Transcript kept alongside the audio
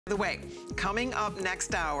By the way, coming up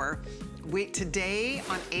next hour, today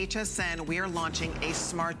on HSN, we are launching a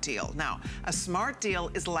smart deal. Now, a smart deal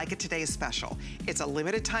is like a today's special. It's a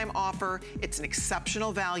limited time offer. It's an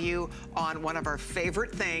exceptional value on one of our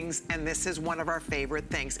favorite things, and this is one of our favorite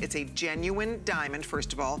things. It's a genuine diamond,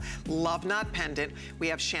 first of all, love knot pendant. We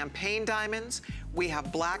have champagne diamonds, we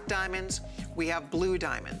have black diamonds, we have blue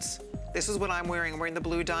diamonds. This is what I'm wearing. I'm wearing the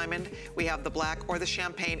blue diamond. We have the black or the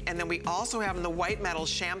champagne, and then we also have in the white metal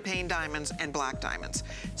champagne diamonds and black diamonds.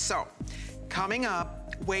 So, coming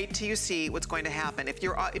up, wait till you see what's going to happen. If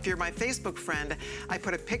you're my Facebook friend, I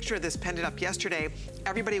put a picture of this pendant up yesterday.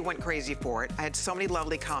 Everybody went crazy for it. I had so many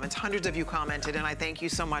lovely comments. Hundreds of you commented, and I thank you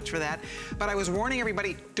so much for that. But I was warning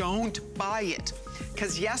everybody, don't buy it.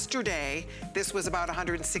 Because yesterday, this was about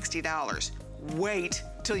 $160. Wait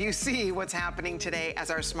till you see what's happening today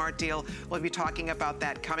as our smart deal. We'll be talking about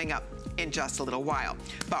that coming up in just a little while.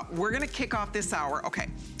 But we're gonna kick off this hour. Okay,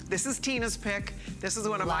 this is Tina's pick. This is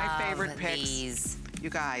one of my favorite picks. These.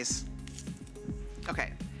 You guys.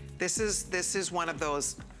 Okay, this is one of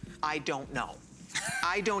those I don't know.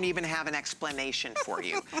 I don't even have an explanation for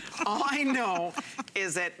you. All I know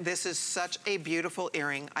is that this is such a beautiful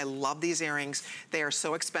earring. I love these earrings. They are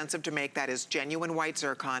so expensive to make. That is genuine white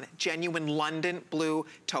zircon, genuine London blue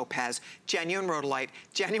topaz, genuine rhodolite,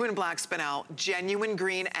 genuine black spinel, genuine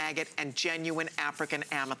green agate, and genuine African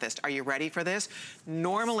amethyst. Are you ready for this?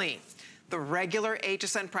 Normally, the regular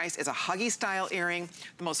HSN price is a huggy style earring,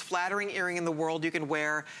 the most flattering earring in the world you can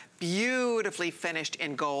wear, beautifully finished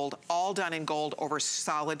in gold, all done in gold over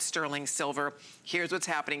solid sterling silver. Here's what's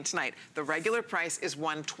happening tonight. The regular price is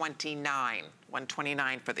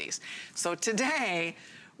 $129 for these. So today,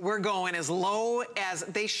 we're going as low as,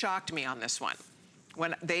 they shocked me on this one.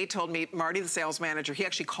 When they told me, Marty, the sales manager, he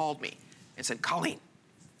actually called me and said, Colleen,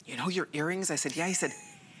 you know your earrings? I said, yeah. He said,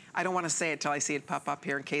 I don't want to say it till I see it pop up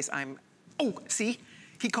here in case I'm, oh, see?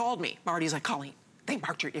 He called me. Marty's like, Colleen, they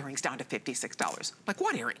marked your earrings down to $56. I'm like,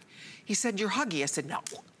 what earring? He said, you're huggy. I said, no.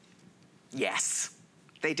 Yes,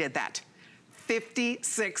 they did that.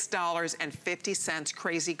 $56.50,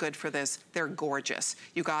 crazy good for this. They're gorgeous.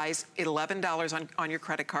 You guys, $11 on your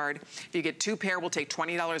credit card. If you get 2 pair, we'll take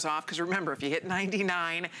 $20 off, because remember, if you hit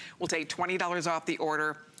 $99, we'll take $20 off the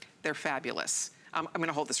order. They're fabulous. I'm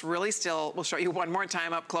gonna hold this really still. We'll show you one more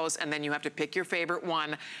time up close, and then you have to pick your favorite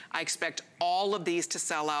one. I expect all of these to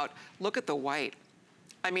sell out. Look at the white.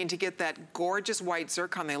 I mean, to get that gorgeous white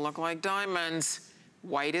zircon, they look like diamonds.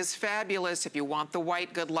 White is fabulous. If you want the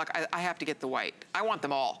white, good luck. I have to get the white. I want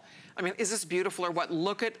them all. I mean, is this beautiful or what?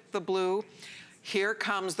 Look at the blue. Here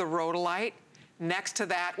comes the rhodolite. Next to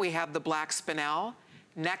that, we have the black spinel.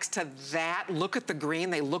 Next to that, look at the green.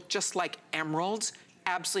 They look just like emeralds.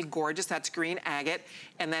 Absolutely gorgeous. That's green agate.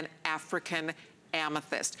 And then African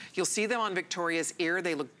amethyst. You'll see them on Victoria's ear.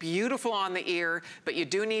 They look beautiful on the ear, but you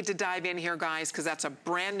do need to dive in here, guys, because that's a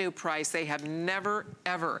brand new price. They have never,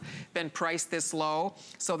 ever been priced this low.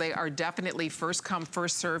 So they are definitely first come,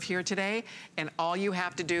 first serve here today. And all you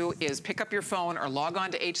have to do is pick up your phone or log on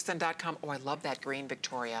to hsn.com. Oh, I love that green,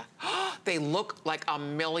 Victoria. They look like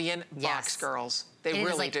 $1 million bucks, girls. They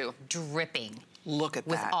really do. Dripping. Look at that.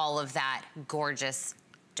 With all of that gorgeous,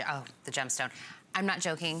 oh, the gemstone. I'm not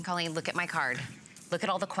joking, Colleen, look at my card. Look at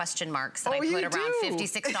all the question marks that I put around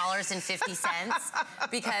 $56.50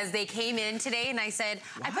 because they came in today and I said,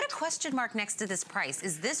 what? I put a question mark next to this price.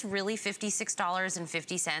 Is this really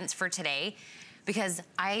 $56.50 for today? Because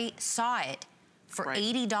I saw it for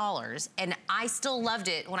 $80 and I still loved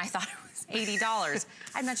it when I thought it was $80.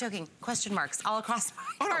 I'm not joking, question marks all across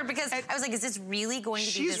my card because I was like, is this really going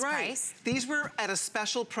to be this price? These were at a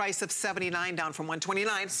special price of $79 down from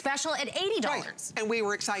 $129. Special at $80. Right. And we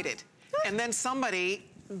were excited. And then somebody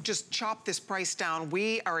just chopped this price down.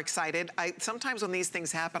 We are excited. Sometimes when these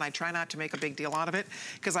things happen, I try not to make a big deal out of it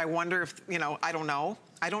because I wonder if, you know, I don't know.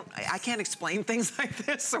 I can't explain things like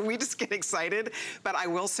this, so we just get excited. But I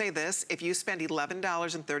will say this, if you spend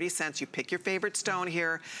 $11.30, you pick your favorite stone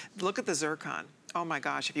here, look at the zircon. Oh my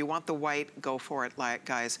gosh, if you want the white, go for it,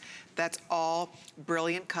 guys. That's all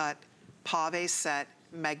brilliant cut, pave set,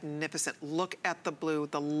 magnificent. Look at the blue.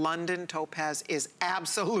 The London topaz is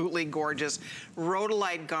absolutely gorgeous.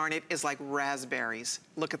 Rhodolite garnet is like raspberries.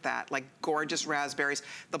 Look at that, like gorgeous raspberries.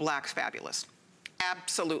 The black's fabulous.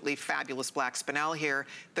 Absolutely fabulous black spinel here.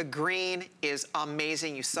 The green is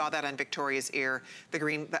amazing. You saw that on Victoria's ear. The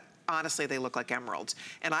green, honestly, they look like emeralds.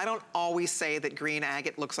 And I don't always say that green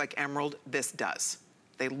agate looks like emerald. This does.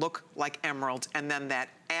 They look like emeralds. And then that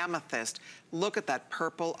amethyst, look at that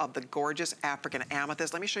purple of the gorgeous African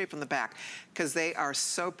amethyst. Let me show you from the back, because they are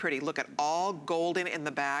so pretty. Look at all golden in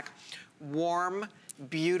the back, warm,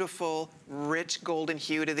 beautiful, rich golden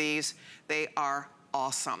hue to these. They are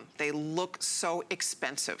awesome. They look so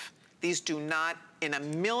expensive. These do not, in a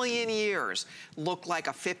million years, look like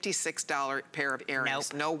a $56 pair of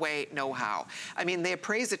earrings. Nope. No way, no how. I mean, they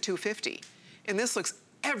appraise at $250, and this looks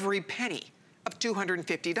every penny of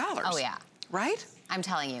 $250. Oh yeah. Right? I'm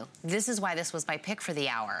telling you, this is why this was my pick for the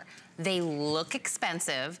hour. They look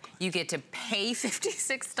expensive. You get to pay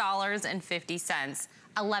 $56.50,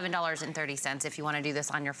 $11.30 if you want to do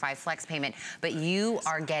this on your 5 flex payment, but you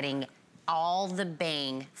are getting all the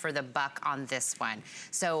bang for the buck on this one.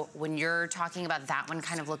 So when you're talking about that one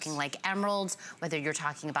kind of looking like emeralds, whether you're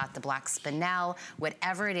talking about the black spinel,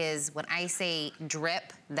 whatever it is, when I say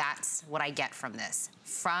drip, that's what I get from this.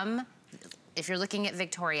 If you're looking at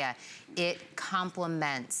Victoria, it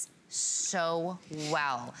complements so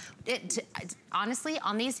well. Honestly,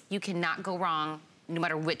 on these, you cannot go wrong no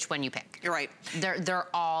matter which one you pick. You're right. They're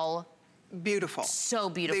all beautiful. So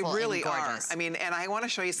beautiful. They really and gorgeous. are. I mean, and I want to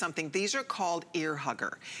show you something. These are called ear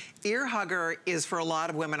hugger. Ear hugger is, for a lot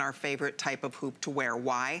of women, our favorite type of hoop to wear.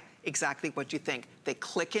 Why? Exactly what you think. They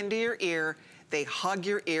click into your ear. They hug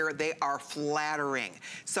your ear. They are flattering.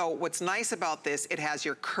 So what's nice about this, it has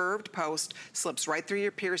your curved post, slips right through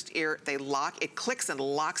your pierced ear. They lock, it clicks and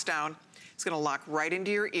locks down. It's gonna lock right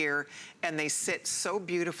into your ear, and they sit so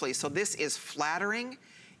beautifully. So this is flattering.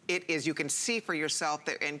 It is, you can see for yourself,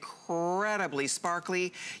 they're incredibly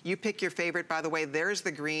sparkly. You pick your favorite, by the way, there's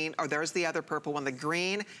the green, or there's the other purple one. The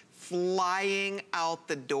green, flying out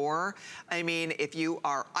the door. I mean, if you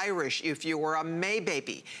are Irish, if you were a May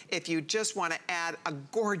baby, if you just want to add a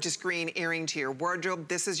gorgeous green earring to your wardrobe,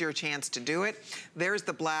 this is your chance to do it. There's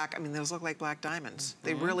the black. I mean, those look like black diamonds.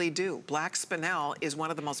 They really do. Black spinel is one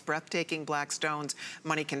of the most breathtaking black stones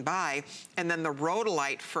money can buy. And then the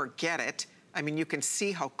rhodolite, forget it. I mean, you can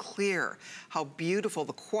see how clear, how beautiful,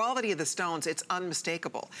 the quality of the stones, it's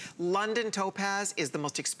unmistakable. London topaz is the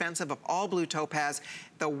most expensive of all blue topaz.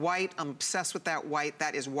 The white, I'm obsessed with that white.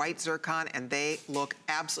 That is white zircon, and they look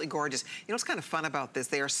absolutely gorgeous. You know what's kind of fun about this?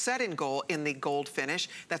 They are set in gold, in the gold finish.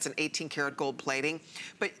 That's an 18 karat gold plating.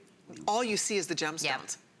 But all you see is the gemstones. Yep.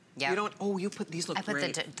 Yep. You don't, oh, you put, these look great. I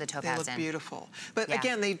put the topaz in. They look beautiful. But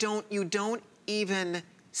again, you don't even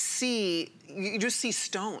see, you just see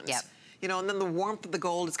stones. Yep. You know, and then the warmth of the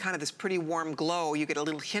gold is kind of this pretty warm glow. You get a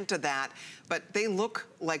little hint of that, but they look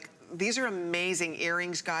like, these are amazing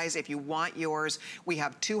earrings, guys. If you want yours, we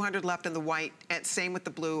have 200 left in the white, and same with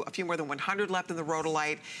the blue, a few more than 100 left in the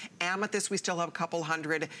rhodolite. Amethyst, we still have a couple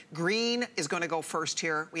hundred. Green is gonna go first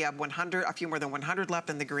here. We have 100, a few more than 100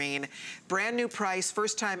 left in the green. Brand new price,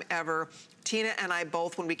 first time ever. Tina and I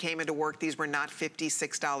both, when we came into work, these were not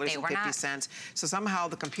 $56.50. So somehow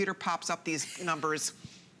the computer pops up these numbers,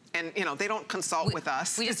 and you know, they don't consult with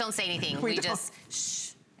us. We just don't say anything. we just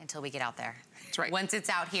shh until we get out there. That's right. Once it's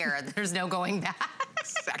out here, there's no going back.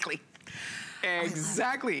 Exactly.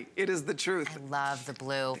 Exactly. It is the truth. I love the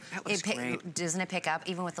blue. That looks great. Doesn't it pick up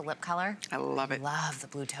even with the lip color? I love it. Love the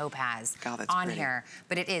blue topaz God, on here.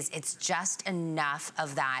 But it's just enough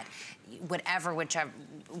of that, whichever,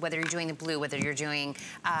 whether you're doing the blue, whether you're doing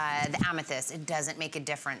the amethyst, it doesn't make a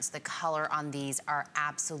difference. The color on these are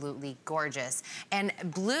absolutely gorgeous. And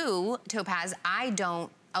blue topaz, I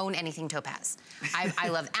don't own anything topaz. I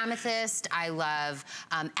love amethyst, I love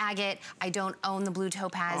agate. I don't own the blue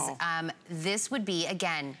topaz. This would be,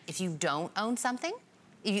 again, if you don't own something,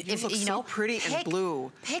 you look so pretty in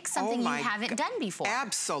blue. Pick something you haven't done before.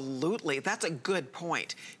 Absolutely. That's a good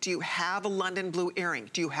point. Do you have a London blue earring?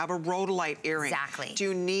 Do you have a rhodolite earring? Exactly. Do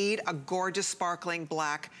you need a gorgeous sparkling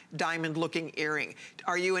black diamond looking earring?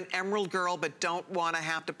 Are you an emerald girl but don't want to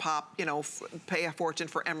have to pop, you know, pay a fortune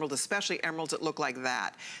for emerald, especially emeralds that look like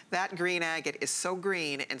that? That green agate is so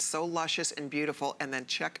green and so luscious and beautiful. And then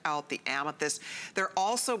check out the amethyst. They're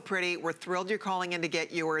also pretty. We're thrilled you're calling in to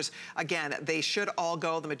get yours. Again, they should all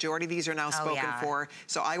go. The majority of these are now spoken for.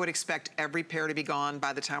 So I would expect every pair to be gone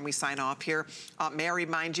by the time we sign off here. May I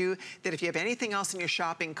remind you that if you have anything else in your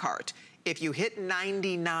shopping cart, if you hit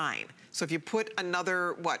 99, so if you put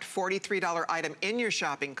another, what, $43 item in your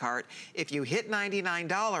shopping cart, if you hit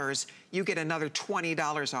 $99, you get another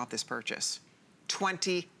 $20 off this purchase.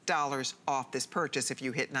 $20 off this purchase if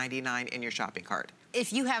you hit 99 in your shopping cart.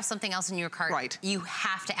 If you have something else in your cart, you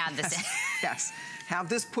have to add this in. Yes. Have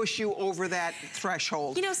this push you over that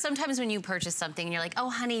threshold. You know, sometimes when you purchase something and you're like, oh,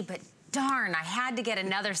 honey, but darn, I had to get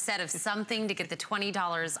another set of something to get the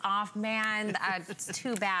 $20 off. Man, it's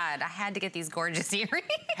too bad. I had to get these gorgeous earrings.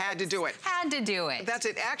 Had to do it. Had to do it. That's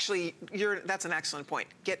it. Actually, that's an excellent point.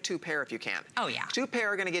 Get 2 pair if you can. Oh, yeah. 2 pair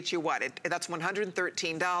are going to get you what? That's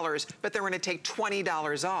 $113, but they're going to take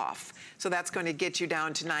 $20 off. So that's going to get you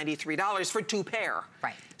down to $93 for 2 pair.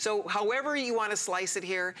 Right. So however you want to slice it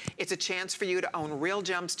here, it's a chance for you to own real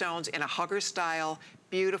gemstones in a hugger style,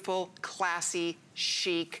 beautiful, classy,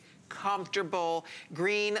 chic, comfortable.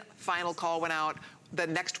 Green, final call went out. The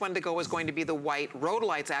next one to go is going to be the white.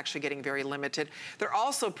 Rhodolite's actually getting very limited. They're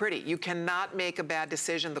also pretty. You cannot make a bad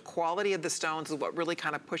decision. The quality of the stones is what really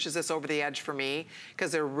kind of pushes this over the edge for me,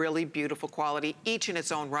 because they're really beautiful quality, each in its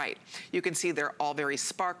own right. You can see they're all very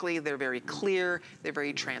sparkly, they're very clear, they're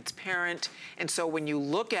very transparent. And so when you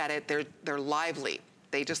look at it, they're lively.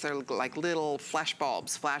 They're like little flash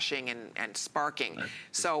bulbs flashing and sparking. Right.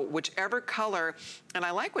 So whichever color, and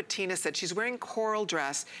I like what Tina said, she's wearing coral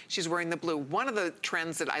dress, she's wearing the blue. One of the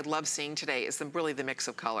trends that I love seeing today is really the mix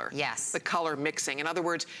of color. Yes. The color mixing. In other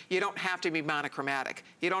words, you don't have to be monochromatic.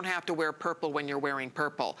 You don't have to wear purple when you're wearing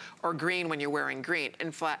purple, or green when you're wearing green.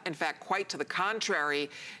 In fact, quite to the contrary,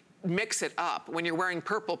 mix it up. When you're wearing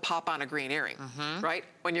purple, pop on a green earring, right?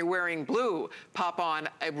 When you're wearing blue, pop on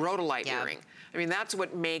a rhodolite earring. I mean, that's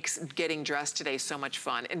what makes getting dressed today so much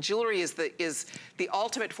fun. And jewelry is the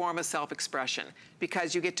ultimate form of self-expression,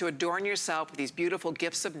 because you get to adorn yourself with these beautiful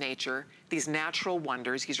gifts of nature, these natural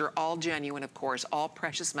wonders. These are all genuine, of course, all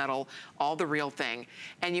precious metal, all the real thing.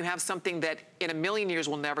 And you have something that in a million years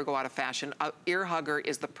will never go out of fashion. An ear hugger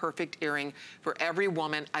is the perfect earring for every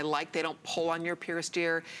woman. I like they don't pull on your pierced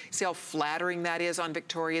ear. See how flattering that is on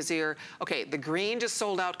Victoria's ear? Okay, the green just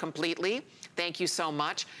sold out completely. Thank you so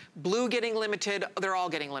much. Blue getting limited, they're all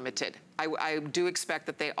getting limited. I do expect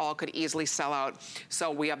that they all could easily sell out.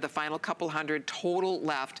 So we have the final couple hundred total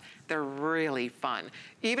left. They're really fun.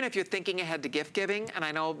 Even if you're thinking ahead to gift giving, and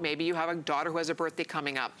I know maybe you have a daughter who has a birthday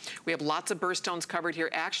coming up. We have lots of birthstones covered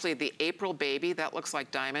here. Actually, the April baby, that looks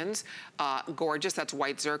like diamonds. Gorgeous, that's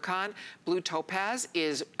white zircon. Blue topaz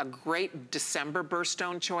is a great December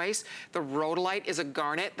birthstone choice. The rhodolite is a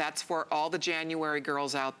garnet. That's for all the January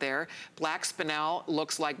girls out there. Black spinel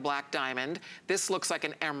looks like black diamond. This looks like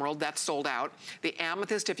an emerald. That's sold out. The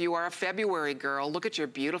amethyst, if you are a February girl, look at your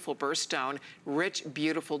beautiful birthstone. Rich,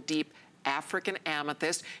 beautiful, deep African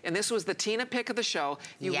amethyst. And this was the Tina pick of the show.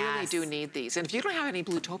 You really do need these. And if you don't have any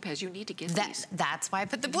blue topaz, you need to get these. That's why I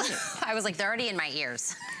put the blue. I was like, they're already in my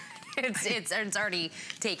ears. It's already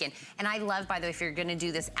taken. And I love, by the way, if you're gonna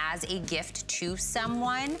do this as a gift to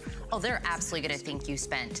someone, oh, they're absolutely gonna think you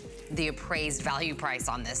spent the appraised value price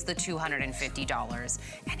on this, the $250.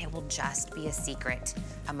 And it will just be a secret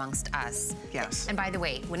amongst us. Yes. And by the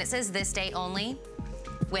way, when it says this day only,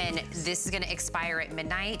 when this is gonna expire at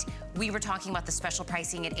midnight, we were talking about the special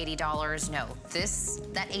pricing at $80. No,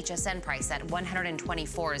 that HSN price, that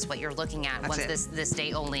 $124 is what you're looking at once this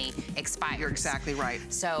day only expires. You're exactly right.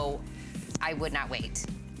 So I would not wait.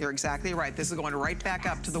 You're exactly right. This is going right back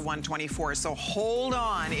up to the 124. So hold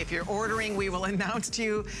on. If you're ordering, we will announce to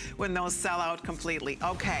you when those sell out completely.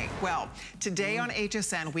 Okay, well, today on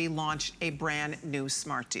HSN, we launched a brand new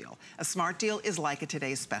Smart Deal. A Smart Deal is like a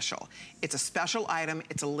today's special. It's a special item.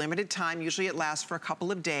 It's a limited time. Usually it lasts for a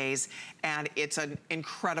couple of days, and it's an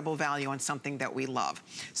incredible value on something that we love.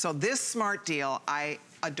 So this Smart Deal, I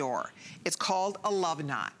adore. It's called a Love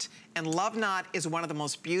Knot. And Love Knot is one of the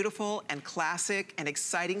most beautiful and classic and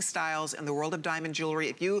exciting styles in the world of diamond jewelry.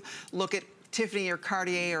 If you look at Tiffany or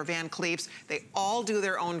Cartier or Van Cleef's, they all do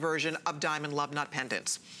their own version of diamond Love Knot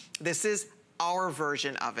pendants. This is our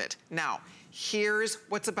version of it. Now, here's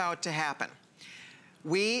what's about to happen.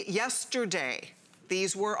 Yesterday,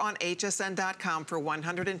 these were on hsn.com for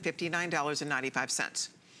 $159.95.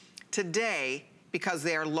 Today, because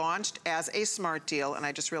they are launched as a Smart Deal, and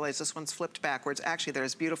I just realized this one's flipped backwards. Actually, they're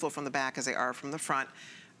as beautiful from the back as they are from the front.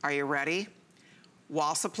 Are you ready?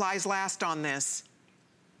 While supplies last on this,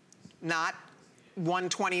 not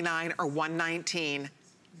 $129 or $119,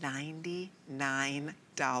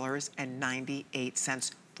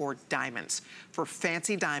 $99.98 for diamonds, for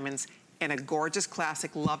fancy diamonds in a gorgeous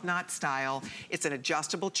classic Love Knot style. It's an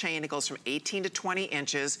adjustable chain. It goes from 18 to 20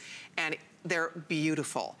 inches, and they're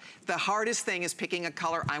beautiful. The hardest thing is picking a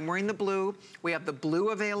color. I'm wearing the blue. We have the blue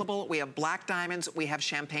available. We have black diamonds. We have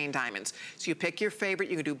champagne diamonds. So you pick your favorite.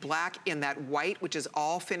 You can do black in that white, which is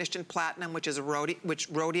all finished in platinum, which is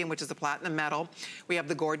rhodium, which is the platinum metal. We have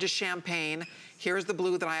the gorgeous champagne. Here's the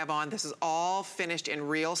blue that I have on. This is all finished in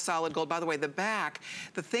real solid gold. By the way, the back,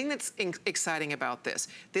 the thing that's exciting about this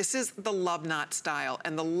is the Love Knot style,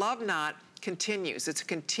 and the Love Knot continues. It's a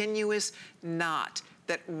continuous knot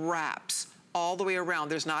that wraps all the way around.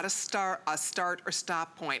 There's not a start or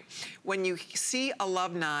stop point. When you see a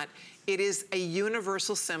love knot, it is a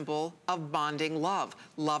universal symbol of bonding love.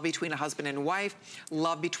 Love between a husband and wife,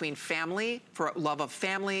 love between family, for love of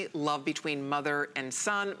family, love between mother and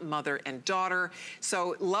son, mother and daughter.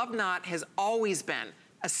 So love knot has always been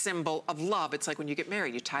a symbol of love. It's like when you get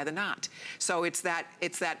married, you tie the knot. So it's that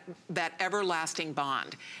everlasting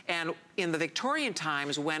bond. And in the Victorian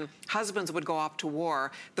times, when husbands would go off to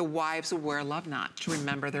war, the wives would wear a love knot to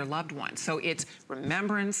remember their loved ones. So it's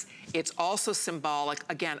remembrance. It's also symbolic,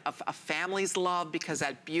 again, of a family's love, because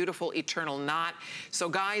that beautiful eternal knot. So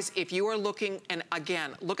guys, if you are looking, and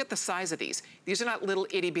again, look at the size of these. These are not little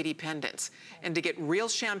itty bitty pendants. And to get real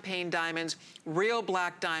champagne diamonds, real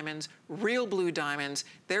black diamonds, real blue diamonds,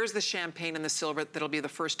 there's the champagne and the silver that'll be the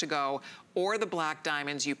first to go, or the black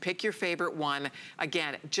diamonds. You pick your favorite one.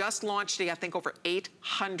 Again, just launched today. I think over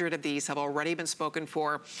 800 of these have already been spoken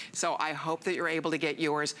for. So I hope that you're able to get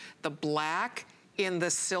yours. The black in the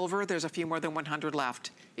silver, there's a few more than 100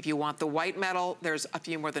 left. If you want the white metal, there's a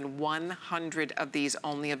few more than 100 of these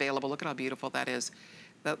only available. Look at how beautiful that is.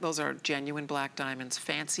 Those are genuine black diamonds,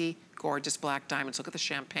 fancy, gorgeous black diamonds. Look at the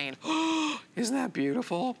champagne. Isn't that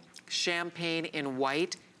beautiful? Champagne in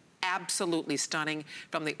white, absolutely stunning,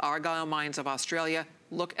 from the Argyle mines of Australia.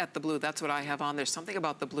 Look at the blue. That's what I have on. There's something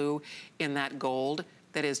about the blue in that gold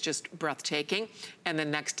that is just breathtaking. And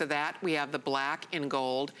then next to that, we have the black in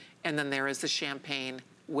gold, and then there is the champagne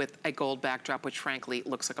with a gold backdrop, which frankly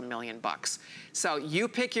looks like $1 million. So you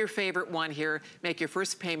pick your favorite one here, make your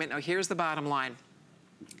first payment. Now here's the bottom line.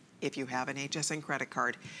 If you have an HSN credit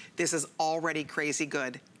card, this is already crazy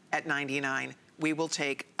good at $99. We will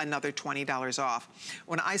take another $20 off.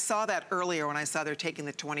 When I saw that earlier, when I saw they're taking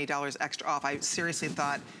the $20 extra off, I seriously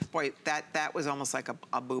thought, boy, that was almost like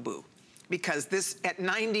a boo-boo. Because this, at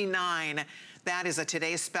 $99, that is a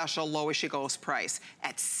today's special lowest you goes price.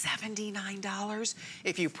 At $79,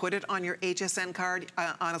 if you put it on your HSN card,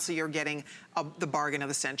 honestly, you're getting the bargain of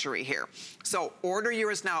the century here. So order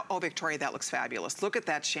yours now. Oh, Victoria, that looks fabulous. Look at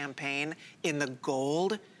that champagne in the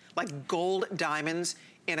gold, like gold diamonds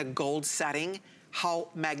in a gold setting. How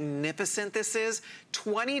magnificent this is.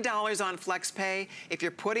 $20 on FlexPay. If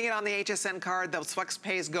you're putting it on the HSN card, those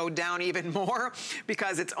FlexPays go down even more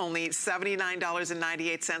because it's only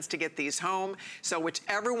 $79.98 to get these home. So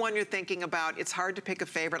whichever one you're thinking about, it's hard to pick a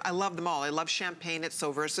favorite. I love them all. I love champagne. It's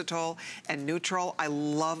so versatile and neutral. I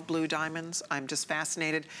love blue diamonds. I'm just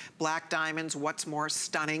fascinated. Black diamonds, what's more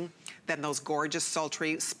stunning than those gorgeous,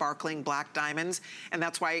 sultry, sparkling black diamonds? And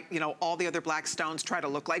that's why, you know, all the other black stones try to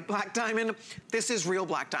look like black diamond. This is real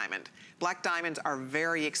black diamond. Black diamonds are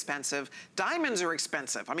very expensive. Diamonds are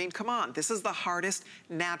expensive. I mean, come on. This is the hardest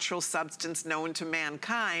natural substance known to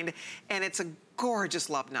mankind, and it's a gorgeous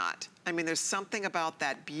love knot. I mean, there's something about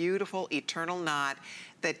that beautiful, eternal knot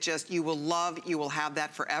that just you will love. You will have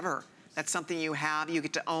that forever. That's something you have, you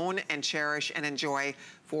get to own and cherish and enjoy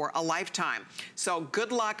for a lifetime. So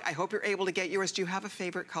good luck. I hope you're able to get yours. Do you have a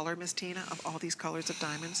favorite color, Miss Tina, of all these colors of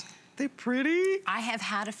diamonds? They're pretty. I have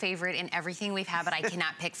had a favorite in everything we've had, but I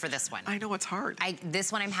cannot pick for this one. I know, it's hard.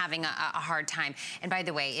 This one I'm having a hard time. And by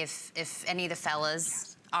the way, if any of the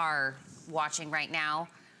fellas are watching right now,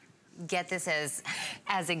 get this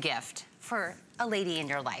as a gift for a lady in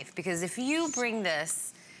your life. Because if you bring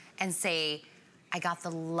this and say, I got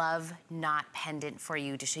the love knot pendant for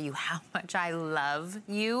you to show you how much I love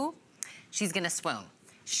you, she's gonna swoon.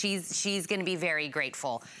 She's gonna be very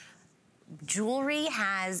grateful. Jewelry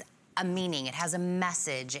has a meaning, it has a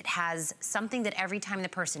message, it has something that every time the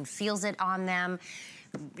person feels it on them,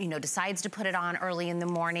 you know, decides to put it on early in the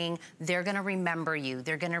morning, they're gonna remember you.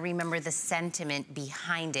 They're gonna remember the sentiment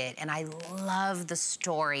behind it. And I love the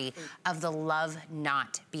story of the love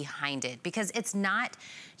knot behind it, because it's not,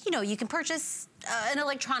 you know, you can purchase an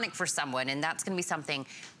electronic for someone and that's gonna be something.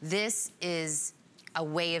 This is a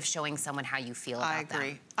way of showing someone how you feel about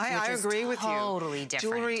them. I agree with you. Totally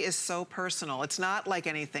different. Jewelry is so personal. It's not like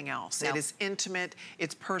anything else. Nope. It is intimate,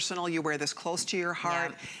 it's personal. You wear this close to your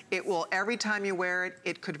heart. Yeah. It will, every time you wear it,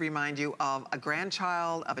 it could remind you of a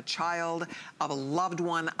grandchild, of a child, of a loved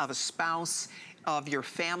one, of a spouse, of your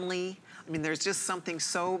family. I mean, there's just something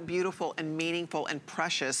so beautiful and meaningful and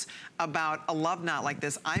precious about a love knot like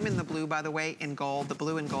this. I'm in the blue, by the way, in gold. The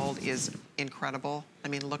blue and gold is incredible. I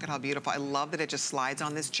mean, look at how beautiful. I love that it just slides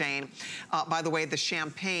on this chain. By the way, the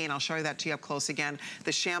champagne, I'll show you that to you up close again.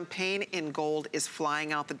 The champagne in gold is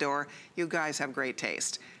flying out the door. You guys have great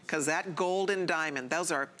taste, because that golden diamond,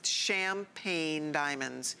 those are champagne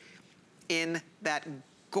diamonds in that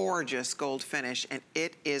gorgeous gold finish, and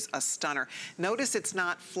it is a stunner. Notice it's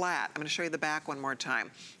not flat. I'm gonna show you the back one more time.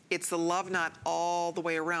 It's the love knot all the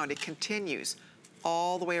way around. It continues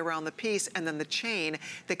all the way around the piece, and then the chain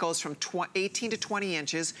that goes from 18 to 20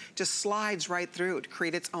 inches just slides right through to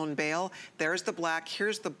create its own bail. There's the black,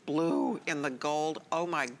 here's the blue in the gold. Oh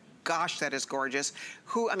my gosh, that is gorgeous.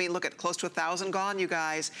 I mean, look at close to 1,000 gone, you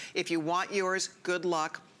guys. If you want yours, good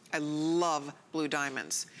luck. I love blue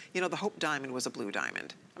diamonds. You know, the Hope diamond was a blue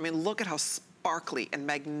diamond. I mean, look at how sparkly and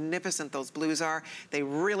magnificent those blues are. They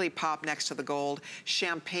really pop next to the gold.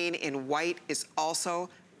 Champagne in white is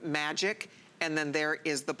also magic. And then there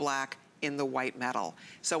is the black in the white metal.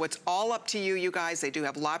 So it's all up to you, you guys. They do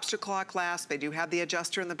have lobster claw clasp. They do have the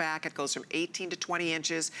adjuster in the back. It goes from 18 to 20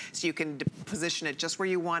 inches, so you can position it just where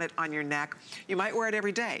you want it on your neck. You might wear it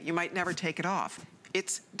every day. You might never take it off.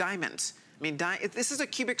 It's diamonds. I mean, this is a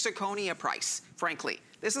cubic zirconia price, frankly.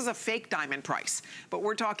 This is a fake diamond price, but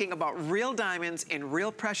we're talking about real diamonds in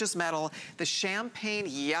real precious metal. The champagne,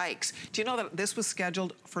 yikes. Do you know that this was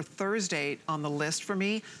scheduled for Thursday on the list for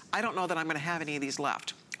me? I don't know that I'm gonna have any of these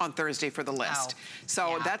left on Thursday for the list. Oh, so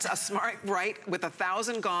yeah. That's a smart, right? With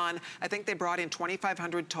 1,000 gone, I think they brought in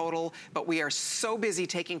 2,500 total, but we are so busy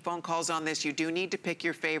taking phone calls on this. You do need to pick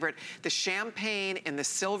your favorite. The champagne in the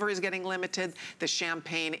silver is getting limited. The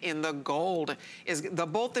champagne in the gold is,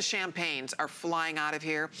 both the champagnes are flying out of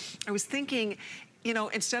here. I was thinking, you know,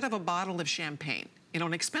 instead of a bottle of champagne, you know,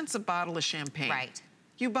 an expensive bottle of champagne. Right.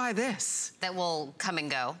 You buy this. That will come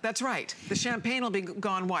and go. That's right. The champagne will be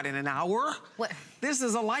gone, what, in an hour? What? This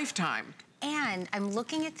is a lifetime. And I'm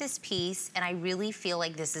looking at this piece, and I really feel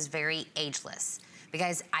like this is very ageless,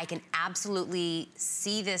 because I can absolutely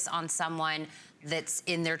see this on someone that's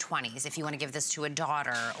in their 20s, if you want to give this to a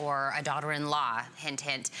daughter or a daughter-in-law, hint,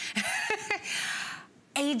 hint.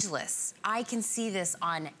 Ageless. I can see this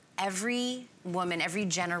on every woman, every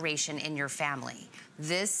generation in your family.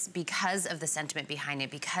 This, because of the sentiment behind it,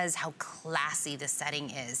 because how classy the setting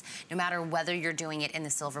is, no matter whether you're doing it in the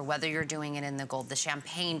silver, whether you're doing it in the gold. The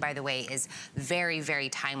champagne, by the way, is very, very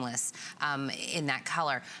timeless in that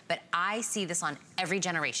color. But I see this on every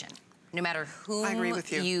generation, no matter whom I agree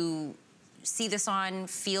with you see this on,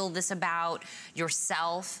 feel this about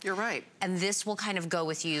yourself. You're right. And this will kind of go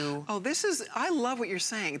with you. Oh, this is, I love what you're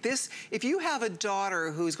saying. This, if you have a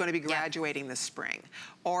daughter who's going to be graduating this spring,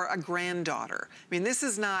 or a granddaughter, I mean, this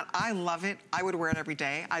is not, I love it. I would wear it every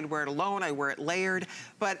day. I'd wear it alone, I'd wear it layered.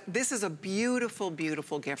 But this is a beautiful,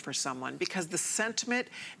 beautiful gift for someone, because the sentiment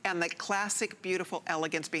and the classic, beautiful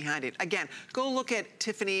elegance behind it. Again, go look at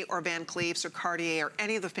Tiffany or Van Cleef's or Cartier or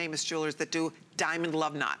any of the famous jewelers that do diamond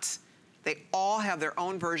love knots. They all have their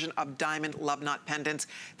own version of diamond love knot pendants.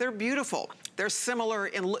 They're beautiful. They're similar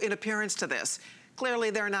in appearance to this.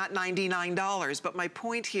 Clearly, they're not $99, but my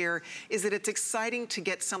point here is that it's exciting to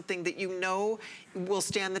get something that you know will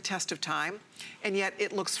stand the test of time, and yet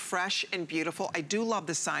it looks fresh and beautiful. I do love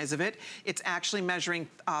the size of it. It's actually measuring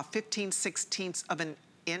 15/16 of an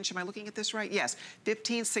inch. Am I looking at this right? Yes,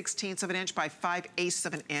 15/16 of an inch by 5/8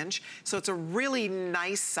 of an inch. So it's a really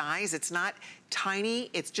nice size. It's not tiny,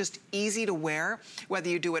 it's just easy to wear, whether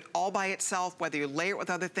you do it all by itself, whether you layer it with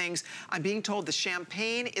other things. I'm being told the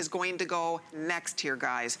champagne is going to go next here,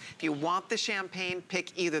 guys. If you want the champagne,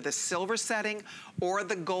 pick either the silver setting or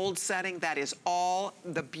the gold setting. That is all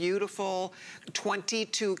the beautiful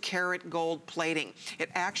 22 karat gold plating. It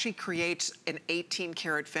actually creates an 18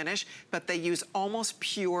 karat finish, but they use almost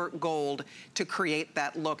pure gold to create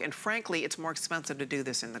that look. And frankly, it's more expensive to do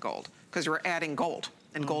this in the gold, because you're adding gold.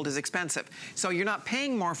 And gold is expensive. So you're not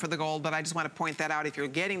paying more for the gold, but I just want to point that out. If you're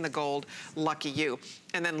getting the gold, lucky you.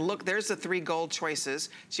 And then look, there's the 3 gold choices,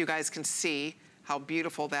 so you guys can see how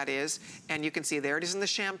beautiful that is. And you can see there it is in the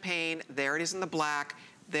champagne, there it is in the black,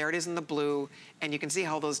 there it is in the blue, and you can see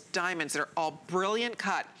how those diamonds that are all brilliant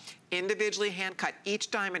cut, individually hand cut.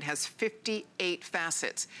 Each diamond has 58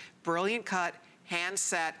 facets. Brilliant cut, hand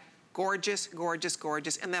set, gorgeous, gorgeous,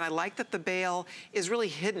 gorgeous. And then I like that the bail is really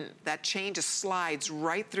hidden. That chain just slides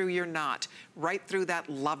right through your knot, right through that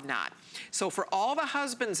love knot. So for all the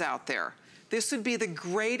husbands out there, this would be the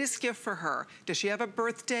greatest gift for her. Does she have a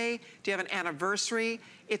birthday? Do you have an anniversary?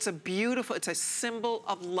 It's a beautiful, it's a symbol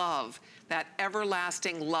of love, that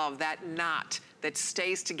everlasting love, that knot that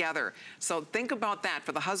stays together. So think about that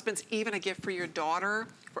for the husbands, even a gift for your daughter,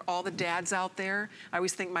 for all the dads out there. I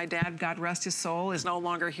always think my dad, God rest his soul, is no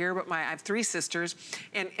longer here, but I have 3 sisters.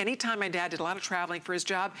 And anytime my dad did a lot of traveling for his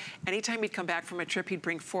job, anytime he'd come back from a trip, he'd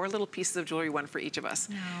bring 4 little pieces of jewelry, 1 for each of us.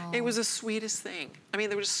 No. It was the sweetest thing. I mean,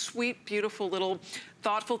 there was sweet, beautiful little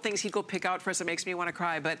thoughtful things he'd go pick out for us. It makes me want to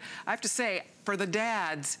cry. But I have to say, for the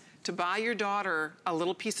dads, to buy your daughter a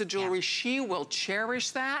little piece of jewelry. She will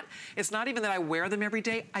cherish that. It's not even that I wear them every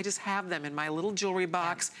day. I just have them in my little jewelry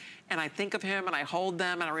box. And I think of him and I hold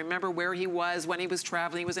them and I remember where he was when he was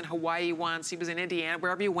traveling. He was in Hawaii once, he was in Indiana,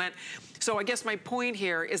 wherever you went. So I guess my point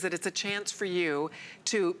here is that it's a chance for you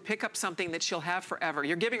to pick up something that she'll have forever.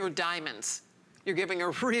 You're giving her diamonds. You're giving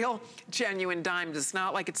her real, genuine diamonds. It's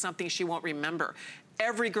not like it's something she won't remember.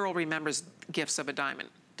 Every girl remembers gifts of a diamond.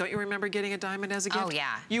 Don't you remember getting a diamond as a gift? Oh,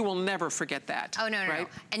 yeah. You will never forget that. Oh, no, no,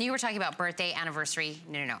 right? no. And you were talking about birthday, anniversary.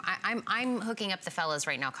 No, no, no. I'm hooking up the fellas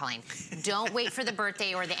right now, Colleen. Don't wait for the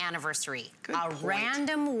birthday or the anniversary. Good a point.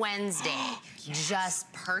 random Wednesday. Yes.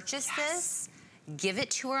 Just purchase this. Give it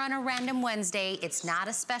to her on a random Wednesday. It's not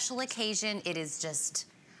a special occasion. It is just,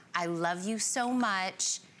 I love you so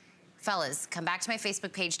much. Fellas, come back to my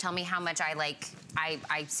Facebook page. Tell me how much I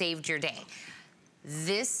saved your day.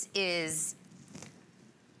 This is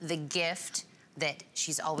the gift that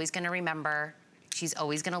she's always gonna remember, she's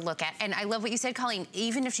always gonna look at. And I love what you said, Colleen,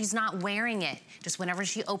 even if she's not wearing it, just whenever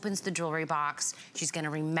she opens the jewelry box, she's gonna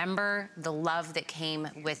remember the love that came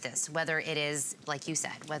with this, whether it is, like you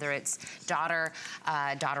said, whether it's daughter,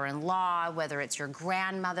 daughter-in-law, whether it's your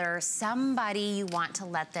grandmother, somebody you want to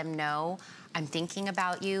let them know, I'm thinking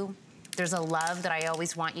about you. There's a love that I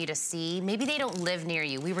always want you to see. Maybe they don't live near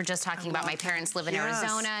you. We were just talking about my parents live in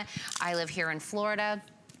Arizona. I live here in Florida.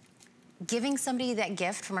 Giving somebody that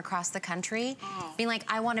gift from across the country, being like,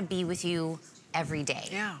 I want to be with you every day.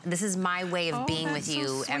 Yeah. This is my way of being with you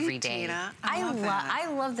so sweet, every day. Tina.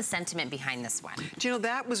 I love the sentiment behind this one. Do you know,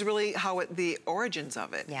 that was really how the origins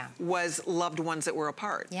of it was loved ones that were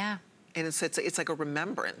apart. Yeah. And it's like a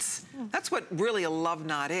remembrance. That's what really a love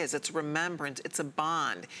knot is. It's a remembrance, it's a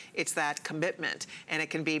bond, it's that commitment. And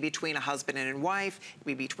it can be between a husband and a wife, it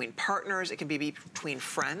can be between partners, it can be between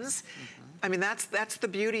friends. I mean, that's the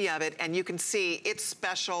beauty of it, and you can see it's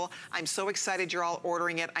special. I'm so excited you're all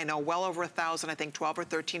ordering it. I know well over 1,000, I think 12 or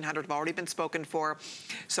 1,300 have already been spoken for.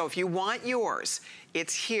 So if you want yours,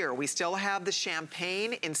 it's here. We still have the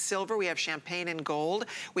champagne in silver. We have champagne in gold.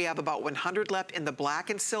 We have about 100 left in the black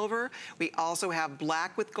and silver. We also have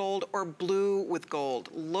black with gold or blue with gold.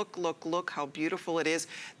 Look, look, look how beautiful it is.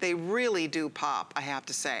 They really do pop, I have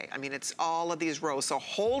to say. I mean, it's all of these rows. So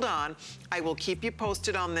hold on. I will keep you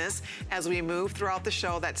posted on this as we move throughout the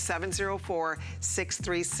show. That's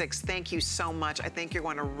 704-636. Thank you so much. I think you're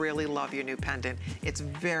going to really love your new pendant. It's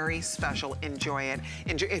very special. Enjoy it.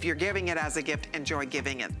 Enjoy. If you're giving it as a gift, enjoy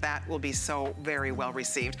giving it. That will be so very well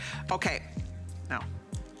received. Okay, now,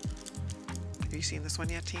 have you seen this one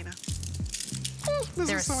yet, Tina? Oh,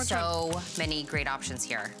 there's so many great options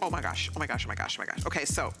here. Oh my gosh, oh my gosh, oh my gosh, oh my gosh. Okay,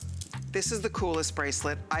 so this is the coolest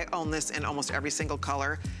bracelet. I own this in almost every single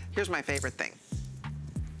color. Here's my favorite thing.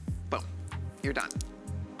 Boom, you're done.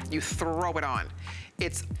 You throw it on.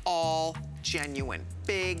 It's all genuine,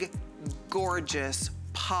 big, gorgeous,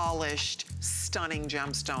 polished, stunning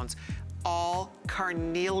gemstones. All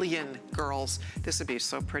carnelian, girls. This would be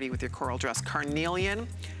so pretty with your coral dress. Carnelian,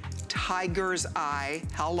 tiger's eye,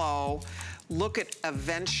 hello. Look at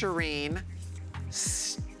aventurine,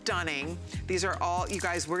 stunning. These are all, you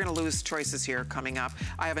guys, we're gonna lose choices here coming up.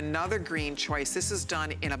 I have another green choice. This is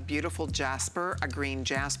done in a beautiful jasper, a green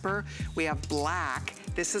jasper. We have black.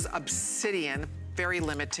 This is obsidian, very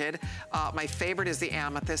limited. My favorite is the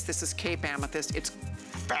amethyst. This is Cape Amethyst. It's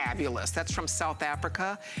fabulous. That's from South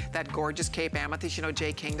Africa, that gorgeous Cape Amethyst. You know,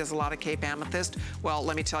 Jay King does a lot of Cape Amethyst. Well,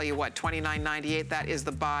 let me tell you what, $29.98, that is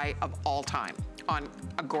the buy of all time on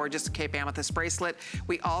a gorgeous Cape Amethyst bracelet.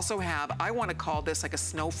 We also have, I want to call this like a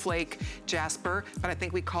snowflake jasper, but I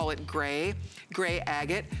think we call it gray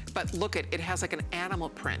agate. But look at, it has like an animal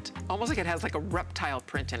print, almost like it has like a reptile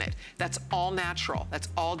print in it. That's all natural, that's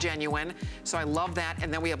all genuine. So I love that.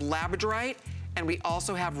 And then we have labradorite, and we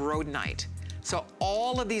also have rhodonite. So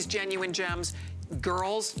all of these genuine gems,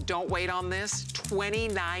 girls, don't wait on this.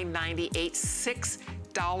 $29.98,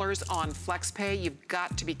 $6 on FlexPay. You've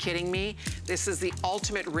got to be kidding me. This is the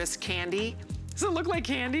ultimate wrist candy. Does it look like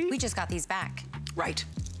candy? We just got these back. Right.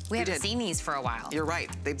 We haven't seen these for a while. You're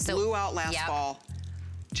right. They blew out last fall.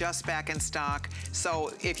 Just back in stock.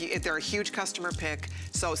 So if they're a huge customer pick,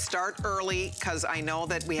 so start early, because I know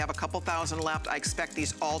that we have a couple thousand left. I expect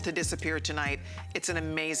these all to disappear tonight. It's an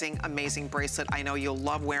amazing, amazing bracelet. I know you'll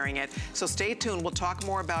love wearing it. So stay tuned. We'll talk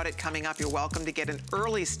more about it coming up. You're welcome to get an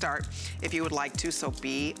early start if you would like to, so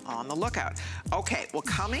be on the lookout. Okay, well,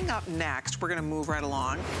 coming up next, we're gonna move right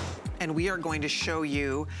along, and we are going to show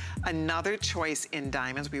you another choice in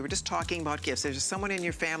diamonds. We were just talking about gifts. There's someone in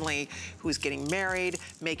your family who's getting married,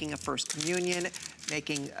 making a first communion,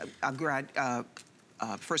 making a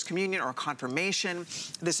First Communion or a confirmation.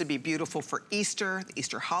 This would be beautiful for Easter. The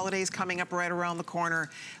Easter holiday is coming up right around the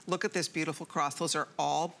corner. Look at this beautiful cross. Those are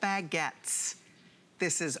all baguettes.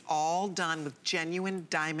 This is all done with genuine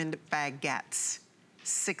diamond baguettes.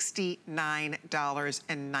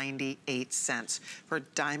 $69.98 for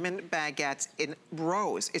diamond baguettes in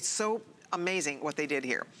rows. It's so amazing what they did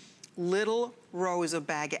here. Little rows of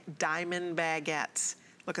diamond baguettes.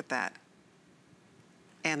 Look at that.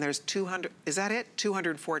 And there's 200, is that it?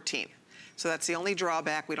 214. So that's the only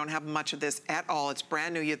drawback. We don't have much of this at all. It's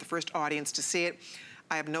brand new. You're the first audience to see it.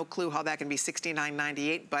 I have no clue how that can be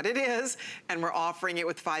 $69.98, but it is. And we're offering it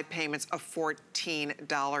with 5 payments of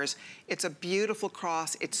 $14. It's a beautiful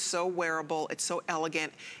cross. It's so wearable. It's so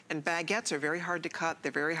elegant. And baguettes are very hard to cut.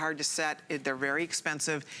 They're very hard to set. They're very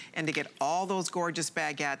expensive. And to get all those gorgeous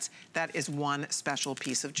baguettes, that is one special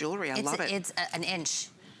piece of jewelry. I love it. It's an inch.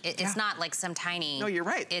 It's not like some tiny... No, you're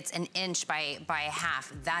right. It's an inch by a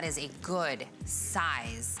half. That is a good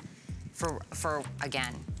size for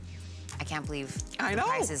again, I can't believe the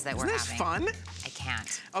prices that we're having. Isn't this fun? I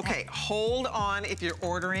can't. Okay, hold on if you're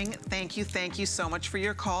ordering. Thank you so much for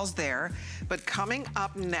your calls there. But coming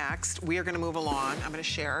up next, we are gonna move along. I'm gonna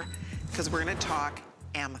share, because we're gonna talk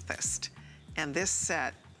amethyst. And this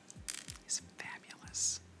set is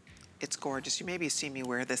fabulous. It's gorgeous. You maybe see me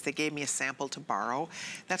wear this. They gave me a sample to borrow.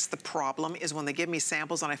 That's the problem, is when they give me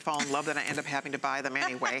samples and I fall in love, then I end up having to buy them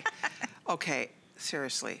anyway. Okay,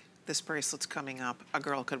 seriously. This bracelet's coming up. A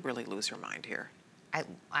girl could really lose her mind here.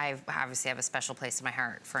 I obviously have a special place in my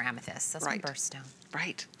heart for amethyst. That's my birthstone.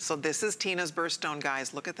 Right. So this is Tina's birthstone,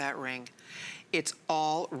 guys. Look at that ring. It's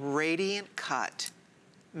all radiant cut,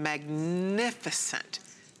 magnificent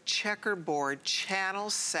checkerboard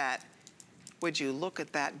channel set. Would you look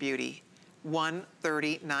at that beauty?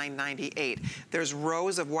 $139.98. There's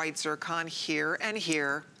rows of white zircon here and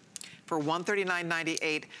here for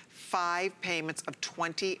 $139.98. 5 payments of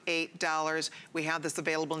 $28. We have this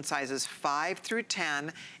available in sizes 5 through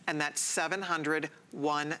 10, and that's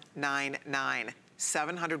 $700,199.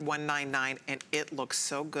 $700,199, and it looks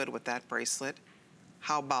so good with that bracelet.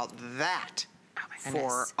 How about that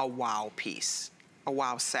for a wow piece, a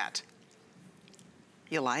wow set?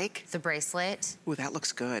 You like? The bracelet. Ooh, that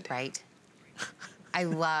looks good. Right. I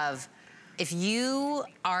love, if you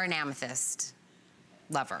are an amethyst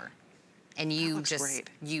lover, and you just,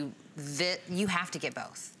 you have to get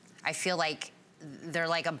both. I feel like they're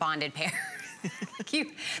like a bonded pair. They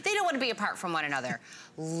don't want to be apart from one another.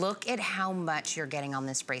 Look at how much you're getting on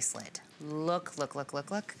this bracelet. Look, look, look, look,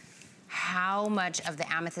 look. How much of the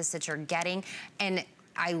amethyst that you're getting. And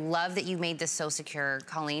I love that you made this so secure,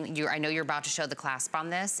 Colleen. I know you're about to show the clasp on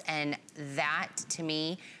this, and that, to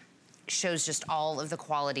me, shows just all of the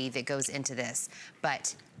quality that goes into this.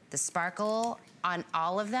 But the sparkle on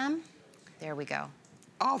all of them, there we go.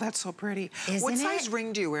 Oh, that's so pretty. What size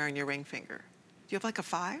ring do you wear on your ring finger? Do you have like a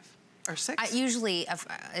 5 or 6? Usually,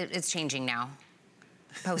 it's changing now.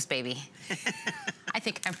 Post baby. I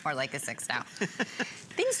think I'm more like a 6 now.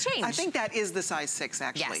 Things change. I think that is the size 6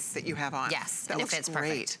 actually that you have on. Yes, that looks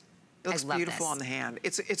great. It looks beautiful on the hand.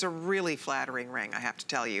 It's a really flattering ring, I have to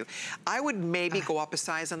tell you. I would maybe go up a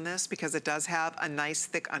size on this because it does have a nice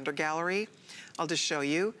thick undergallery. I'll just show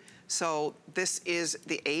you. So this is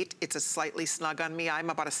the 8. It's a slightly snug on me. I'm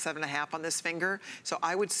about a 7.5 on this finger. So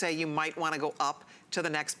I would say you might want to go up to the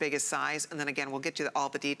next biggest size. And then again, we'll get you all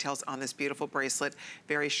the details on this beautiful bracelet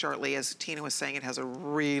very shortly. As Tina was saying, it has a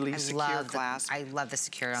really secure clasp. I love the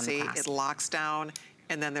secure on the clasp. See, it locks down.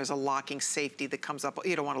 And then there's a locking safety that comes up.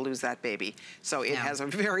 You don't want to lose that baby. So it has a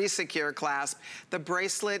very secure clasp. The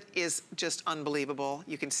bracelet is just unbelievable.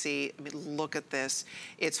 You can see, I mean, look at this.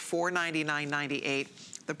 It's $499.98.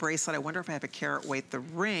 The bracelet, I wonder if I have a carat weight. The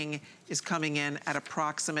ring is coming in at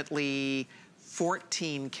approximately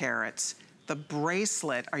 14 carats. The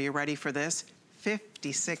bracelet, are you ready for this?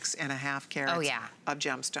 56.5 carats of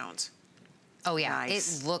gemstones. Oh yeah,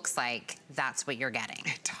 nice. It looks like that's what you're getting.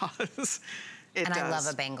 It does. It does. I love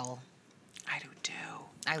a bangle. I do too.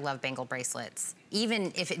 I love bangle bracelets.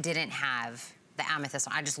 Even if it didn't have the amethyst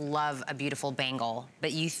on, I just love a beautiful bangle.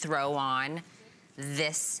 But you throw on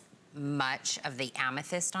this much of the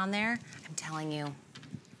amethyst on there, I'm telling you.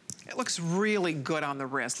 It looks really good on the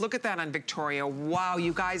wrist. Look at that on Victoria. Wow,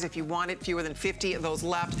 you guys, if you want it, fewer than 50 of those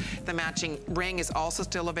left. The matching ring is also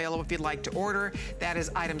still available if you'd like to order. That is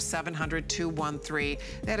item 700-213.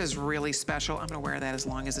 That is really special. I'm gonna wear that as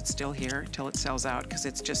long as it's still here till it sells out because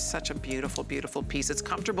it's just such a beautiful, beautiful piece. It's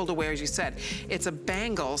comfortable to wear, as you said. It's a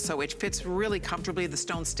bangle, so it fits really comfortably. The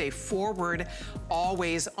stones stay forward,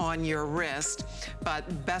 always on your wrist.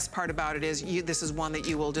 But best part about it is this is one that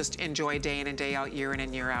you will just enjoy day in and day out, year in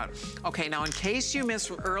and year out. Okay, now in case you missed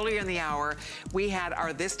from earlier in the hour, we had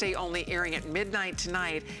our this day only earring at midnight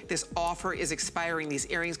tonight. This offer is expiring. These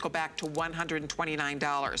earrings go back to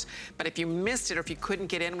 $129. But if you missed it or if you couldn't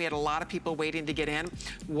get in, we had a lot of people waiting to get in.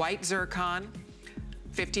 White zircon,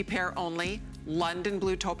 50 pair only. London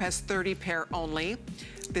blue topaz, 30 pair only.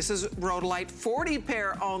 This is rhodolite, 40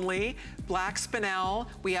 pair only. Black spinel,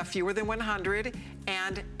 we have fewer than 100.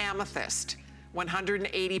 And amethyst,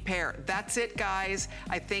 180 pair. That's it, guys.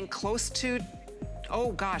 I think close to,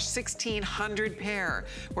 oh gosh, 1,600 pair.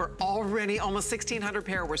 We're already almost 1,600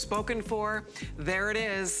 pair. We're spoken for. There it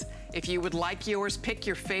is. If you would like yours, pick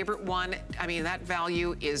your favorite one. I mean, that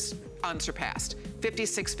value is unsurpassed.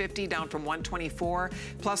 $56.50 down from $124.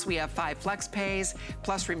 Plus we have 5 flex pays.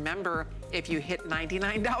 Plus remember, if you hit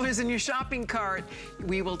 $99 in your shopping cart,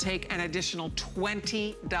 we will take an additional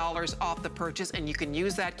 $20 off the purchase, and you can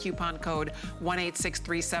use that coupon code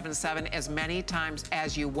 186377 as many times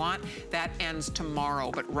as you want. That ends tomorrow,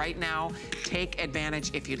 but right now, take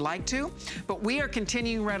advantage if you'd like to. But we are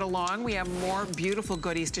continuing right along. We have more beautiful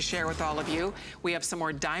goodies to share with all of you. We have some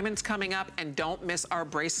more diamonds coming up, and don't miss our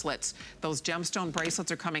bracelets. Those gemstone bracelets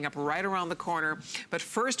are coming up right around the corner. But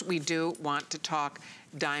first, we do want to talk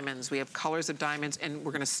diamonds. We have colors of diamonds, and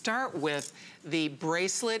we're gonna start with the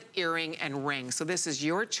bracelet, earring, and ring. So this is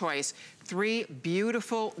your choice. 3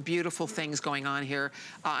 beautiful, beautiful things going on here.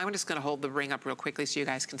 I'm just gonna hold the ring up real quickly so you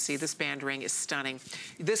guys can see. This band ring is stunning.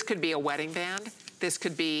 This could be a wedding band. This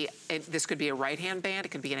could be a right-hand band. It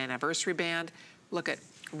could be an anniversary band. Look at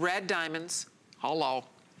red diamonds, hello,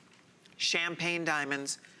 champagne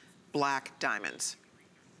diamonds, black diamonds.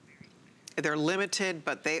 They're limited,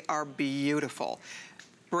 but they are beautiful.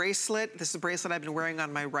 Bracelet, this is a bracelet I've been wearing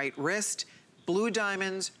on my right wrist. Blue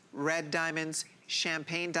diamonds, red diamonds,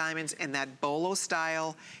 champagne diamonds in that bolo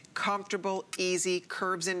style. Comfortable, easy,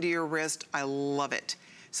 curves into your wrist. I love it.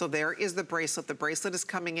 So there is the bracelet. The bracelet is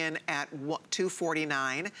coming in at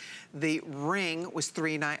 $249. The ring was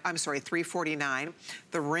 $349.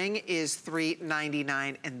 The ring is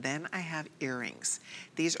 $399. And then I have earrings.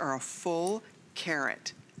 These are a full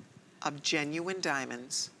carat of genuine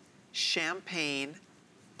diamonds, champagne,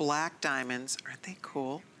 black diamonds, aren't they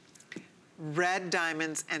cool? Red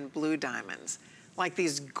diamonds and blue diamonds. Like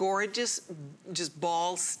these gorgeous, just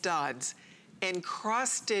ball studs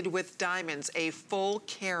encrusted with diamonds, a full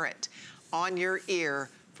carat on your ear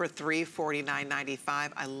for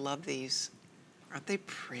 $349.95. I love these. Aren't they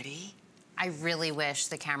pretty? I really wish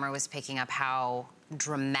the camera was picking up how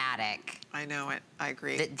dramatic. I know it, I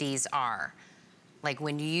agree. That these are. Like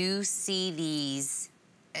when you see these,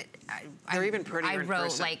 they're even prettier in person. I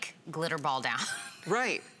wrote like glitter ball down.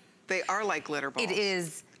 Right, they are like glitter balls. It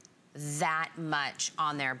is that much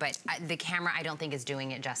on there, but the camera I don't think is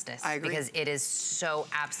doing it justice. I agree. Because it is so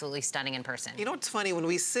absolutely stunning in person. You know what's funny, when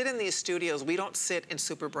we sit in these studios, we don't sit in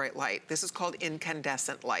super bright light. This is called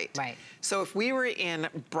incandescent light. Right. So if we were in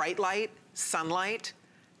bright light, sunlight,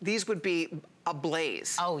 these would be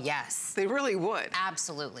ablaze. Oh, yes. They really would.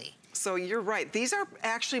 Absolutely. So you're right. These are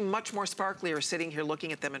actually much more sparklier sitting here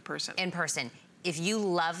looking at them in person. In person. If you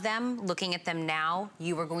love them, looking at them now,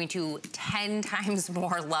 you are going to 10 times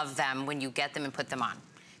more love them when you get them and put them on.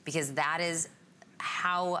 Because that is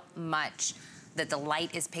how much that the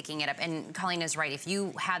light is picking it up. And Colleen is right. If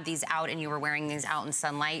you had these out and you were wearing these out in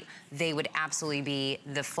sunlight, they would absolutely be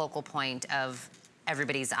the focal point of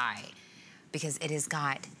everybody's eye. Because it has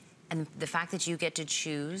got, and the fact that you get to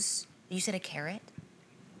choose, you said a carat?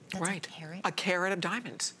 That's right. A carat? A carat of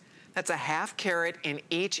diamonds. That's a half carat in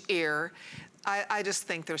each ear. I just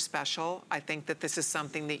think they're special. I think that this is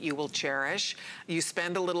something that you will cherish. You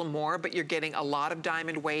spend a little more, but you're getting a lot of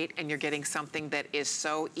diamond weight, and you're getting something that is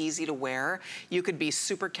so easy to wear. You could be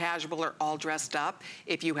super casual or all dressed up.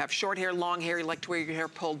 If you have short hair, long hair, you like to wear your hair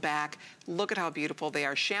pulled back, look at how beautiful they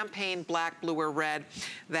are. Champagne, black, blue, or red.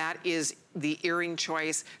 That is the earring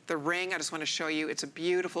choice. The ring, I just want to show you, it's a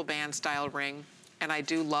beautiful band style ring. And I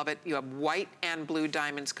do love it. You have white and blue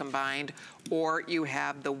diamonds combined, or you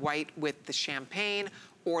have the white with the champagne,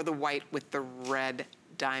 or the white with the red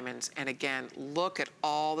diamonds. And again, look at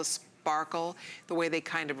all the sparkle, the way they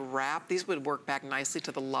kind of wrap. These would work back nicely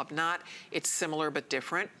to the love knot. It's similar but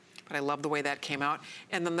different. But I love the way that came out.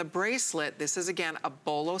 And then the bracelet, this is again a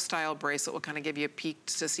bolo style bracelet. We'll kind of give you a peek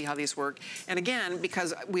to see how these work. And again,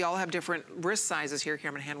 because we all have different wrist sizes here,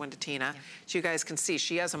 I'm gonna hand one to Tina, so you guys can see.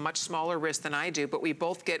 She has a much smaller wrist than I do, but we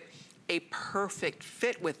both get a perfect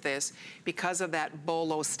fit with this because of that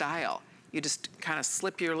bolo style. You just kind of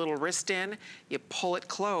slip your little wrist in, you pull it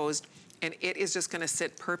closed, and it is just gonna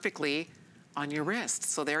sit perfectly on your wrist.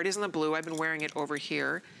 So there it is in the blue. I've been wearing it over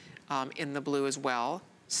here in the blue as well.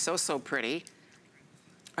 So, so pretty.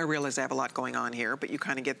 I realize I have a lot going on here, but you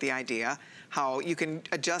kind of get the idea how you can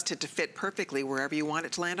adjust it to fit perfectly wherever you want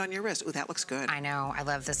it to land on your wrist. Ooh, that looks good. I know, I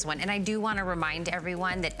love this one. And I do want to remind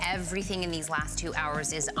everyone that everything in these last 2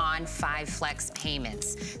 hours is on 5 flex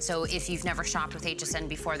payments. So if you've never shopped with HSN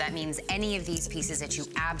before, that means any of these pieces that you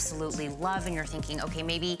absolutely love and you're thinking, okay,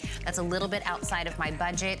 maybe that's a little bit outside of my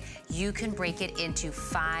budget, you can break it into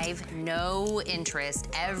 5, no interest.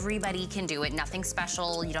 Everybody can do it, nothing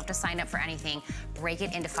special. You don't have to sign up for anything. Break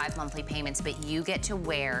it into 5 monthly payments, but you get to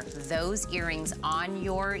wear those earrings on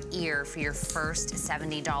your ear for your first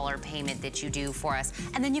 $70 payment that you do for us.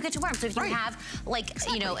 And then you get to wear them. So if you have, like,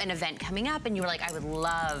 you know, an event coming up and you were like, I would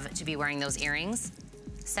love to be wearing those earrings,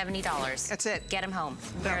 $70. That's it. Get them home.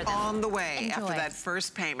 They're on the way after that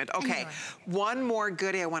first payment. Okay, one more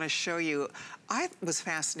goodie I want to show you. I was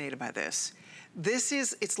fascinated by this. This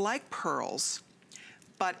is, it's like pearls,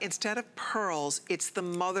 but instead of pearls, it's the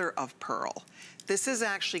mother of pearl. This is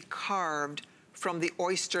actually carved from the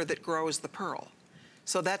oyster that grows the pearl.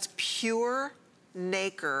 So that's pure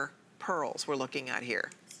nacre pearls we're looking at here.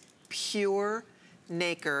 Pure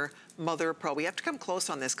nacre mother of pearl. We have to come close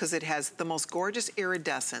on this because it has the most gorgeous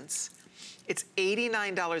iridescence. It's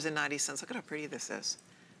 $89.90. Look at how pretty this is.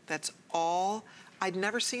 That's all. I'd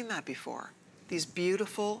never seen that before. These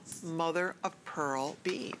beautiful mother of pearl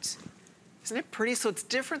beads. Isn't it pretty? So it's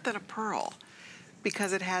different than a pearl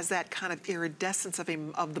because it has that kind of iridescence of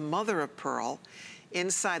the mother of pearl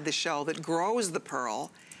inside the shell that grows the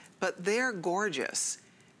pearl, but they're gorgeous.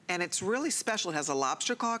 And it's really special. It has a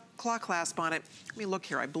lobster claw clasp on it. Let me look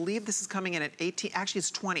here. I believe this is coming in at 18, actually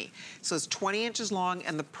it's 20. So it's 20 inches long,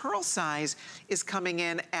 and the pearl size is coming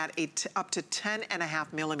in at up to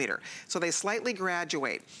 10.5 millimeter. So they slightly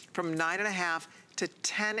graduate from 9.5 to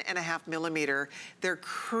 10.5 millimeter. They're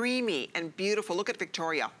creamy and beautiful. Look at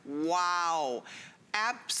Victoria. Wow.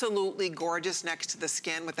 Absolutely gorgeous next to the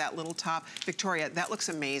skin with that little top. Victoria, that looks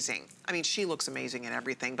amazing. I mean, she looks amazing in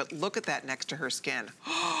everything, but look at that next to her skin.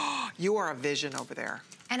 You are a vision over there.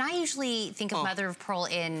 And I usually think of mother of pearl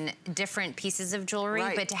in different pieces of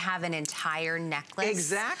jewelry, but to have an entire necklace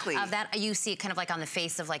of that, you see it kind of like on the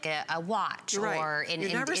face of like a watch or in different...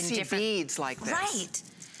 You never see beads like this. Right.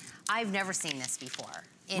 I've never seen this before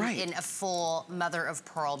in a full mother of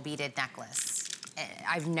pearl beaded necklace.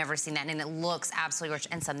 I've never seen that, and it looks absolutely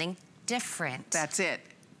gorgeous and something different. That's it.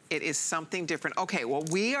 It is something different. Okay, well,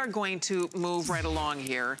 we are going to move right along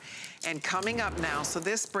here. And coming up now, so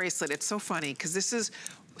this bracelet, it's so funny because this is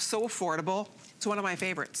so affordable. It's one of my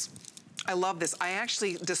favorites. I love this. I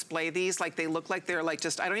actually display these like they look like they're like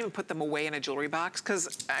just, I don't even put them away in a jewelry box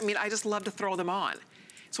because, I mean, I just love to throw them on.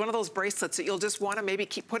 It's one of those bracelets that you'll just want to maybe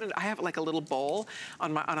keep putting. I have like a little bowl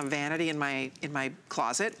on a vanity in my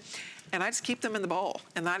closet, and I just keep them in the bowl,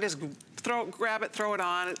 and I just grab it, throw it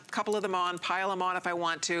on, a couple of them on, pile them on if I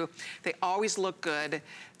want to. They always look good.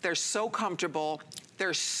 They're so comfortable.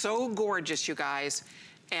 They're so gorgeous, you guys,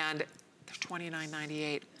 and they're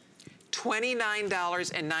 $29.98.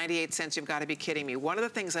 $29.98, you've got to be kidding me. One of the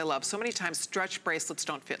things I love, so many times stretch bracelets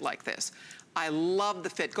don't fit like this. I love the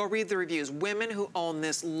fit. Go read the reviews. Women who own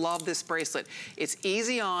this love this bracelet. It's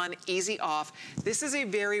easy on, easy off. This is a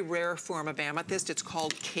very rare form of amethyst. It's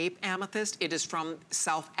called Cape Amethyst. It is from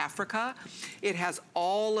South Africa. It has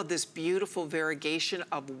all of this beautiful variegation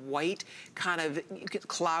of white kind of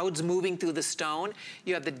clouds moving through the stone.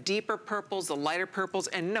 You have the deeper purples, the lighter purples,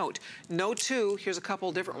 and note, no two, here's a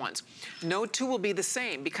couple different ones. No two will be the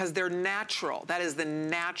same because they're natural. That is the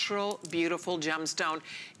natural, beautiful gemstone.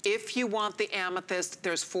 If you want the amethyst,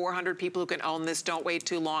 there's 400 people who can own this. Don't wait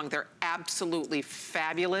too long. They're absolutely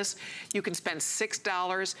fabulous. You can spend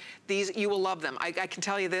 $6. These, you will love them. I can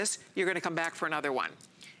tell you this, you're gonna come back for another one.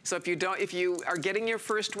 So if you are getting your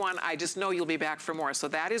first one, I just know you'll be back for more. So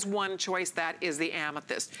that is one choice, that is the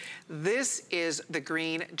amethyst. This is the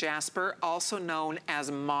green jasper, also known as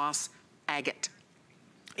moss agate.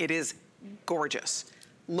 It is gorgeous.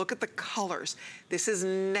 Look at the colors. This is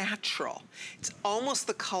natural. It's almost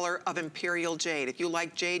the color of imperial jade. If you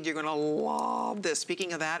like jade, you're gonna love this.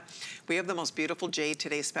 Speaking of that, we have the most beautiful Jade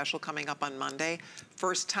Today special coming up on Monday.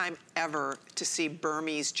 First time ever to see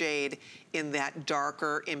Burmese jade in that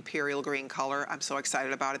darker imperial green color. I'm so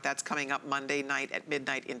excited about it. That's coming up Monday night at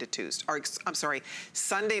midnight into Tuesday. Or, I'm sorry,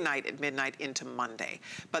 Sunday night at midnight into Monday.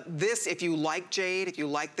 But this, if you like jade, if you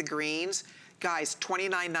like the greens, guys,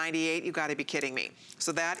 $29.98, you gotta be kidding me.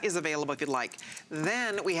 So that is available if you'd like.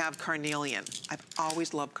 Then we have carnelian. I've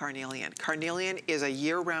always loved carnelian. Carnelian is a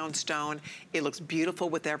year-round stone. It looks beautiful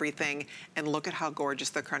with everything, and look at how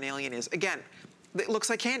gorgeous the carnelian is. Again, It looks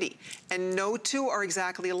like candy. And no two are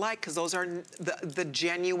exactly alike because those are the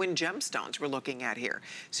genuine gemstones we're looking at here.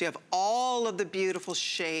 So you have all of the beautiful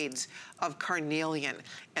shades of carnelian.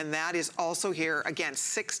 And that is also here, again,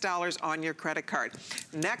 $6 on your credit card.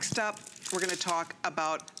 Next up, we're gonna talk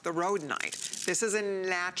about the rhodonite. This is a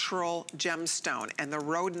natural gemstone, and the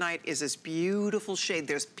rhodonite is this beautiful shade.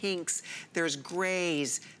 There's pinks, there's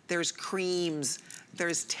grays, there's creams,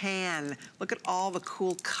 there's tan. Look at all the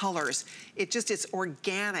cool colors. It's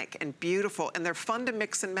organic and beautiful, and they're fun to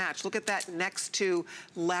mix and match. Look at that next to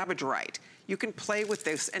labradorite. You can play with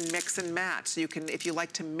this and mix and match. So you can, if you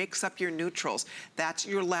like to mix up your neutrals, that's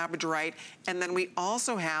your labradorite. And then we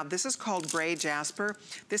also have, this is called gray jasper.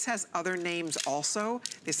 This has other names also.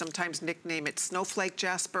 They sometimes nickname it snowflake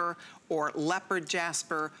jasper or leopard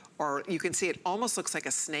jasper, or you can see it almost looks like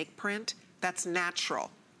a snake print. That's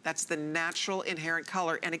natural. That's the natural inherent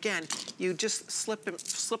color. And again, you just slip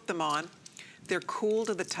them on. They're cool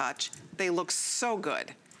to the touch. They look so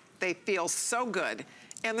good. They feel so good.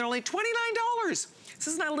 And they're only $29. This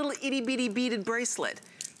is not a little itty bitty beaded bracelet.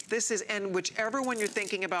 This is, and whichever one you're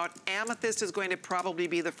thinking about, amethyst is going to probably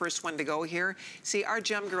be the first one to go here. See, our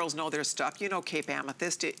gem girls know their stuff. You know Cape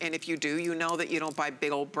Amethyst, and if you do, you know that you don't buy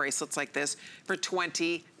big old bracelets like this for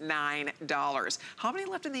 $29. How many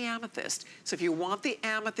left in the amethyst? So if you want the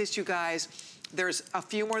amethyst, you guys, there's a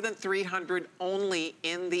few more than 300 only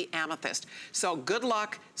in the amethyst. So good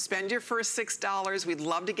luck, spend your first $6. We'd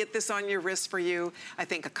love to get this on your wrist for you. I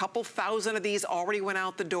think a couple thousand of these already went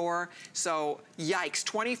out the door. So yikes,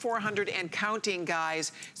 2,400 and counting,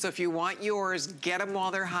 guys. So if you want yours, get them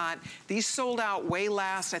while they're hot. These sold out way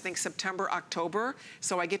last, I think September, October.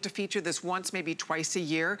 So I get to feature this once, maybe twice a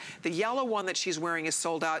year. The yellow one that she's wearing is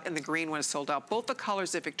sold out and the green one is sold out. Both the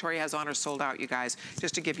colors that Victoria has on are sold out, you guys,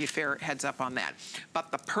 just to give you fair heads up on that.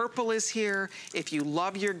 But the purple is here. If you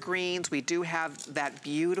love your greens, we do have that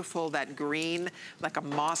beautiful, that green, like a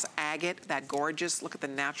moss agate, that gorgeous. Look at the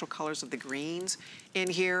natural colors of the greens in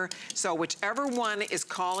here. So whichever one is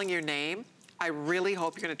calling your name, I really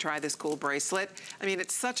hope you're gonna try this cool bracelet. I mean,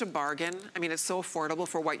 it's such a bargain. I mean, it's so affordable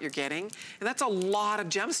for what you're getting. And that's a lot of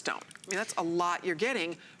gemstone. I mean, that's a lot you're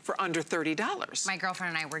getting for under $30. My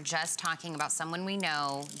girlfriend and I were just talking about someone we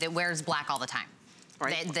know that wears black all the time.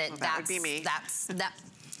 Right, that would be me.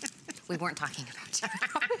 We weren't talking about you.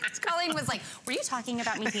 Colleen was like, were you talking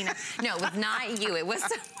about me, Tina? No, it was not you. It was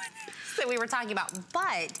someone else that we were talking about.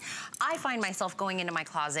 But I find myself going into my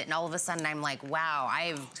closet and all of a sudden I'm like, wow,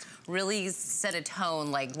 I've really set a tone,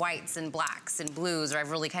 like whites and blacks and blues, or I've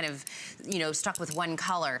really kind of, you know, stuck with one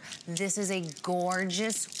color. This is a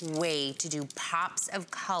gorgeous way to do pops of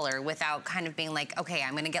color without kind of being like, okay,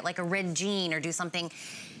 I'm gonna get like a red jean or do something.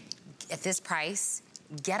 At this price,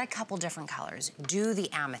 get a couple different colors. Do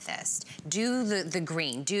the amethyst, do the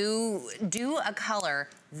green, do a color.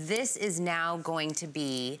 This is now going to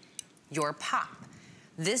be your pop.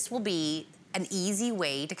 This will be an easy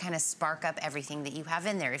way to kind of spark up everything that you have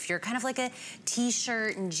in there. If you're kind of like a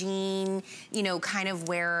t-shirt and jean, you know, kind of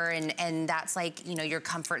wearer, and that's like, you know, your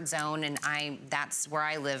comfort zone, and that's where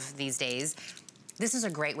I live these days. This is a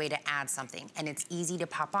great way to add something, and it's easy to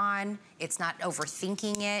pop on. It's not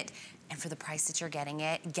overthinking it. And for the price that you're getting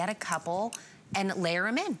it, get a couple and layer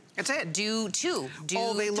them in. That's it. Do two, do three on them.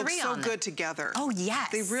 Oh, they look so good together. Oh,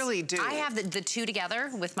 yes. They really do. I have the two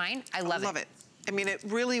together with mine. I love it. I mean, it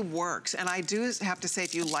really works. And I do have to say,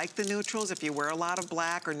 if you like the neutrals, if you wear a lot of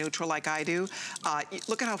black or neutral like I do,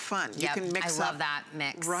 look at how fun. Yep, you can mix I love that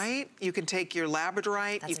mix. Right? You can take your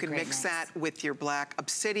labradorite, you can mix that with your black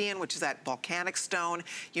obsidian, which is that volcanic stone.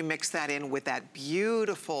 You mix that in with that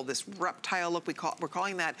beautiful, this reptile look. We're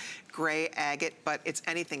calling that gray agate, but it's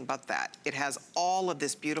anything but that. It has all of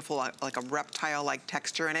this beautiful, like a reptile-like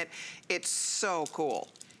texture in it. It's so cool.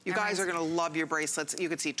 You guys are gonna love your bracelets. You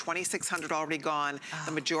can see 2,600 already gone. Oh.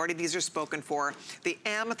 The majority of these are spoken for. The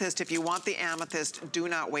amethyst, if you want the amethyst, do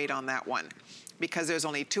not wait on that one because there's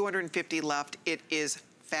only 250 left. It is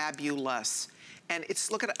fabulous. And it's,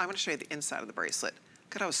 look at it, I'm gonna show you the inside of the bracelet.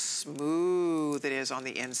 Look at how smooth it is on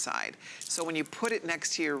the inside. So when you put it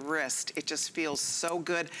next to your wrist, it just feels so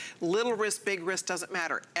good. Little wrist, big wrist, doesn't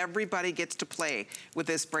matter. Everybody gets to play with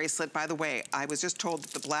this bracelet. By the way, I was just told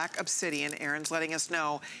that the black obsidian, Erin's letting us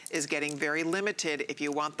know, is getting very limited. If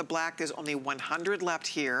you want the black, there's only 100 left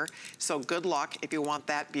here. So good luck if you want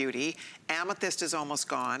that beauty. Amethyst is almost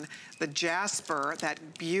gone. The jasper, that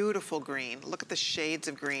beautiful green. Look at the shades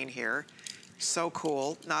of green here. So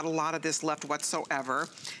cool. Not a lot of this left whatsoever.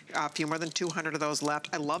 A few more than 200 of those left.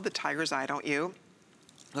 I love the tiger's eye, don't you?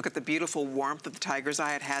 Look at the beautiful warmth of the tiger's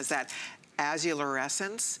eye. It has that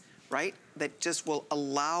azurescence. right? That just will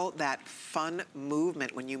allow that fun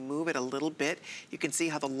movement. When you move it a little bit, you can see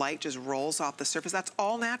how the light just rolls off the surface. That's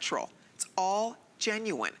all natural. It's all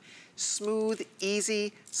genuine. Smooth,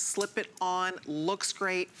 easy, slip it on, looks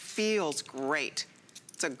great, feels great.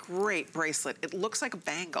 It's a great bracelet. It looks like a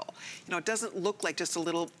bangle. You know, it doesn't look like just a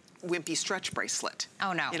little wimpy stretch bracelet.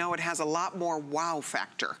 Oh, no. You know, it has a lot more wow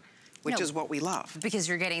factor, which is what we love. Because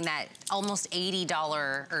you're getting that almost $80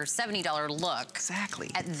 or $70 look.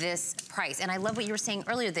 Exactly. At this price. And I love what you were saying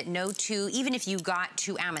earlier, that no two, even if you got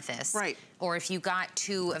two amethysts. Right. Or if you got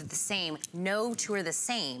two of the same, no two are the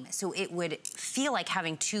same. So it would feel like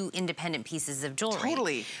having two independent pieces of jewelry.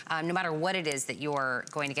 Totally. No matter what it is that you're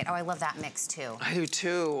going to get. Oh, I love that mix too. I do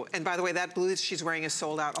too. And by the way, that blue that she's wearing is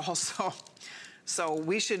sold out also. So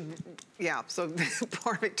we should, yeah, so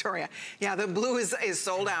poor Victoria. Yeah, the blue is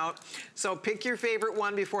sold out. So pick your favorite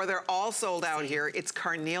one before they're all sold out here. It's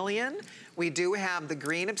carnelian. We do have the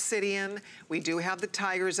green obsidian. We do have the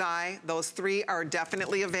tiger's eye. Those three are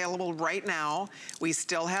definitely available right now. We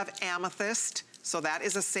still have amethyst. So that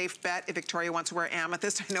is a safe bet if Victoria wants to wear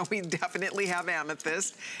amethyst. I know we definitely have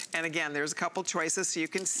amethyst. And again, there's a couple choices so you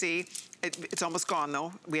can see. It's almost gone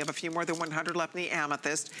though. We have a few more than 100 left in the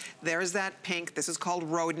amethyst. There's that pink. This is called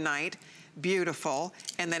rhodonite. Beautiful.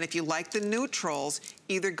 And then if you like the neutrals,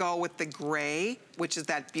 either go with the gray, which is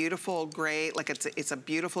that beautiful gray, like it's a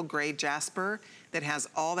beautiful gray jasper that has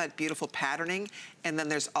all that beautiful patterning. And then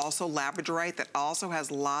there's also labradorite that also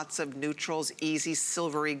has lots of neutrals, easy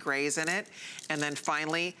silvery grays in it. And then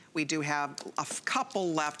finally, we do have a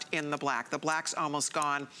couple left in the black. The black's almost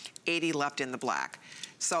gone, 80 left in the black.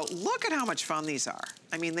 So look at how much fun these are.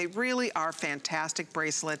 I mean, they really are fantastic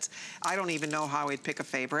bracelets. I don't even know how I'd pick a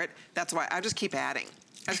favorite. That's why I just keep adding.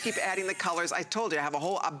 I just keep adding the colors. I told you, I have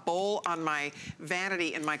a bowl on my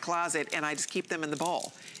vanity in my closet, and I just keep them in the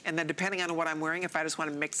bowl. And then depending on what I'm wearing, if I just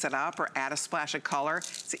want to mix it up or add a splash of color,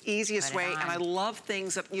 it's the easiest way. And I love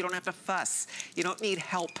things that you don't have to fuss. You don't need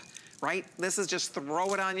help, right? This is just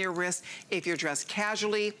throw it on your wrist. If you're dressed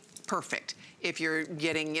casually, perfect. If you're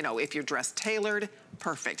getting, you know, if you're dressed tailored,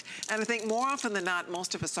 perfect. And I think more often than not,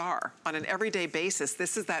 most of us are. On an everyday basis,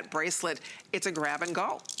 this is that bracelet. It's a grab and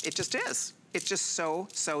go. It just is. It's just so,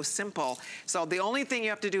 so simple. So the only thing you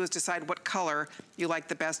have to do is decide what color you like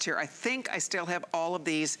the best here. I think I still have all of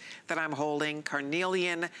these that I'm holding.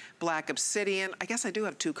 Carnelian, black obsidian. I guess I do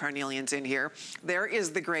have two carnelians in here. There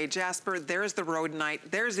is the gray jasper. There's the rhodonite.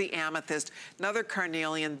 There's the amethyst. Another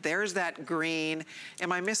carnelian. There's that green.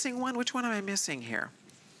 Am I missing one? Which one am I missing here?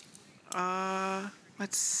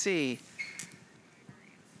 Let's see.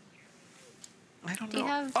 I don't know. Do you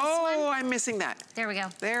have this one? one? I'm missing that. There we go.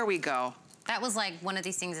 There we go. That was like, one of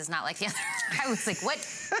these things is not like the other. I was like, what?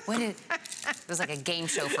 It was like a game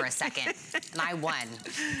show for a second, and I won.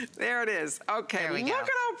 There it is. Okay, there we go. Look at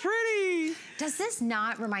how pretty. Does this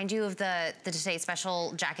not remind you of the Today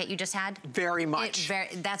Special jacket you just had? Very much.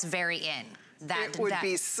 That's very in. It would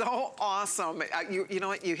be so awesome. You know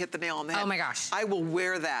what? You hit the nail on the head. Oh my gosh. I will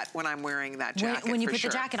wear that when I'm wearing that jacket. When you put the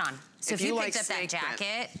jacket on. So if you picked up that jacket,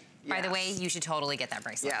 yes. By the way, you should totally get that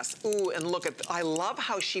bracelet. Yes. Ooh, and look at, I love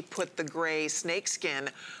how she put the gray snakeskin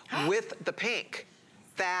with the pink.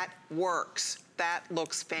 That works. That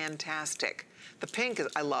looks fantastic. The pink is,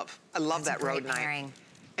 I love that rhodonite.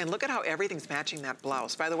 And look at how everything's matching that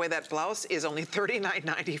blouse. By the way, that blouse is only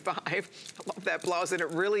 $39.95. I love that blouse, and it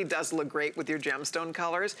really does look great with your gemstone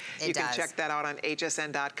colors. You can check that out on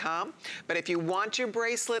hsn.com. But if you want your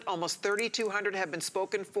bracelet, almost 3,200 have been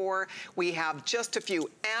spoken for. We have just a few.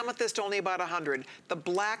 Amethyst, only about 100. The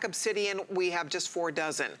black obsidian, we have just 4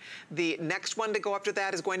 dozen. The next one to go after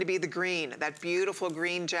that is going to be the green, that beautiful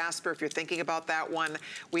green jasper. If you're thinking about that one,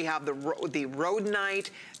 we have the rhodonite.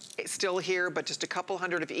 It's still here, but just a couple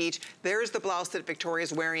hundred of each. There's the blouse that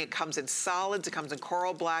Victoria's wearing. It comes in solids. It comes in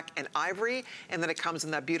coral black and ivory, and then it comes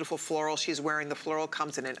in that beautiful floral. She's wearing the floral,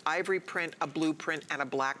 comes in an ivory print, a blue print, and a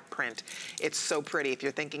black print. It's so pretty. If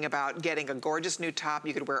you're thinking about getting a gorgeous new top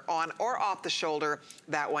you could wear on or off the shoulder,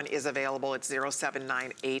 that one is available. It's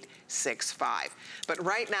 079865. But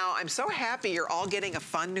right now, I'm so happy you're all getting a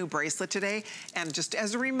fun new bracelet today. And just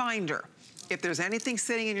as a reminder, if there's anything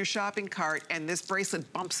sitting in your shopping cart and this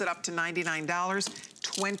bracelet bumps it up to $99,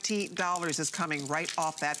 $20 is coming right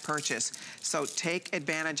off that purchase. So take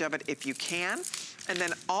advantage of it if you can. And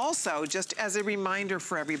then also, just as a reminder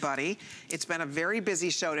for everybody, it's been a very busy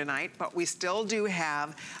show tonight, but we still do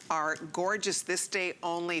have our gorgeous This Day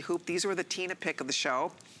Only hoop. These were the Tina pick of the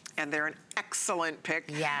show. And they're an excellent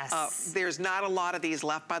pick. Yes. There's not a lot of these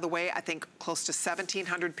left, by the way. I think close to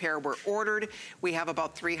 1,700 pair were ordered. We have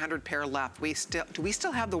about 300 pair left. Do we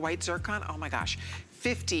still have the white zircon? Oh my gosh,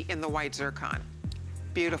 50 in the white zircon.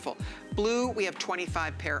 Beautiful. Blue, we have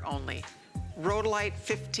 25 pair only. Rhodolite,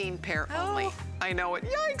 15 pair only. I know it,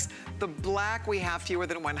 yikes. The black, we have fewer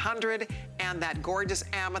than 100, and that gorgeous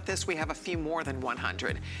amethyst, we have a few more than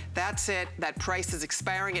 100. That's it, that price is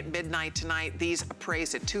expiring at midnight tonight. These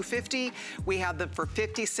appraised at $250. We have them for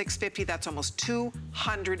 $56.50. That's almost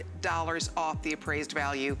 $200 off the appraised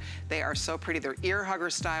value. They are so pretty. They're ear hugger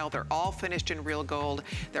style. They're all finished in real gold.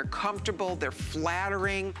 They're comfortable, they're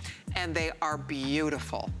flattering, and they are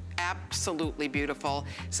beautiful. Absolutely beautiful.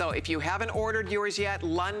 So if you haven't ordered yours yet,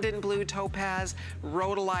 London Blue Topaz,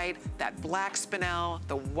 Rhodolite, that black spinel,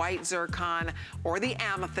 the white zircon, or the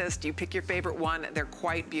amethyst, you pick your favorite one. They're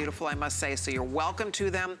quite beautiful, I must say, so you're welcome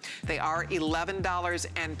to them. They are $11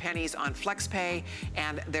 and pennies on FlexPay,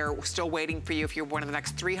 and they're still waiting for you if you're one of the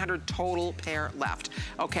next 300 total pair left.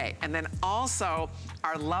 Okay, and then also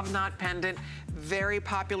our Love Knot pendant, very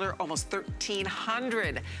popular, almost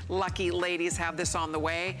 1,300 lucky ladies have this on the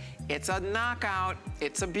way. It's a knockout,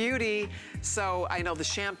 it's a beauty. So I know the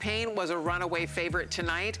champagne was a runaway favorite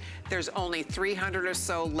tonight. There's only 300 or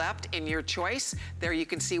so left in your choice. There you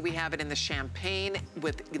can see we have it in the champagne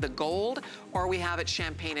with the gold, or we have it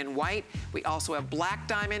champagne in white. We also have black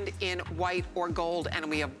diamond in white or gold, and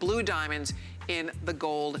we have blue diamonds in the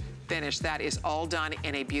gold finish. That is all done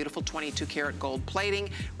in a beautiful 22 karat gold plating.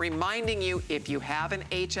 Reminding you, if you have an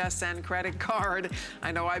HSN credit card,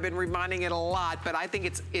 I know I've been reminding it a lot, but I think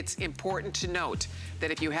it's important to note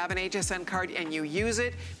that if you have an HSN card and you use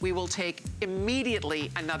it, we will take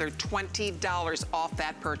immediately another $20 off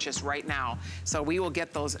that purchase right now. So we will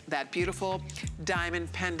get that beautiful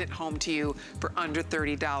diamond pendant home to you for under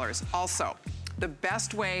 $30. Also, the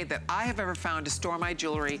best way that I have ever found to store my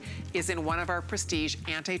jewelry is in one of our prestige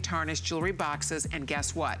anti-tarnish jewelry boxes, and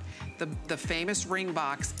guess what? The famous ring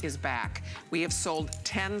box is back. We have sold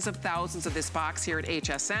tens of thousands of this box here at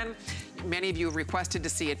HSN. Many of you have requested to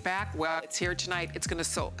see it back. Well, it's here tonight. It's gonna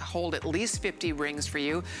hold at least 50 rings for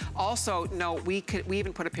you. Also, no, we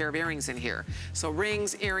even put a pair of earrings in here. So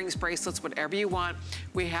rings, earrings, bracelets, whatever you want.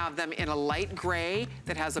 We have them in a light gray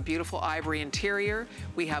that has a beautiful ivory interior.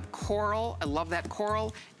 We have coral, I love that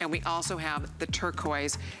coral. And we also have the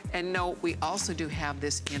turquoise. And no, we also do have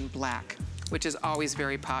this in black, which is always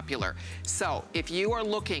very popular. So if you are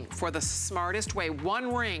looking for the smartest way,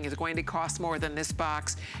 one ring is going to cost more than this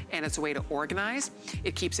box, and it's a way to organize.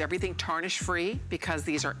 It keeps everything tarnish free because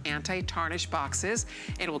these are anti-tarnish boxes,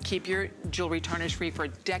 and it will keep your jewelry tarnish free for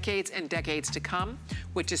decades and decades to come,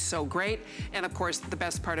 which is so great. And of course, the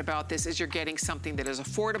best part about this is you're getting something that is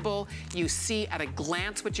affordable. You see at a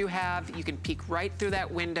glance what you have. You can peek right through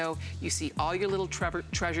that window. You see all your little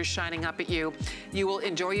treasures shining up at you. You will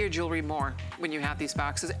enjoy your jewelry more when you have these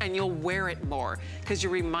boxes, and you'll wear it more because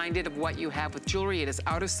you're reminded of what you have with jewelry. It is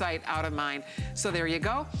out of sight, out of mind. So there you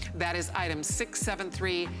go. That is item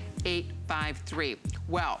 673853.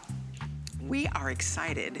 Well, we are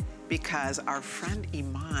excited because our friend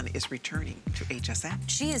Iman is returning to HSN.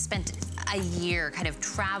 She has spent a year kind of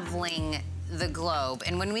traveling the globe,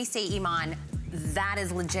 and when we say Iman, that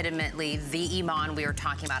is legitimately the Iman we are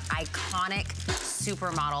talking about. Iconic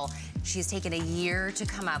supermodel. She's taken a year to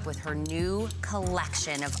come up with her new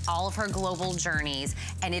collection of all of her global journeys,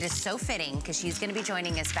 and it is so fitting because she's going to be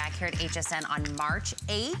joining us back here at HSN on March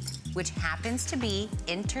 8th, which happens to be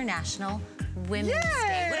International Women's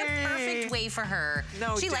Day. What a perfect way for her.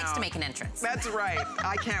 No she doubt. Likes to make an entrance. That's right.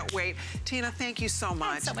 I can't wait. Tina, thank you so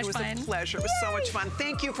much. So much it was fun. a pleasure. It was so much fun.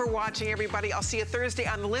 Thank you for watching, everybody. I'll see you Thursday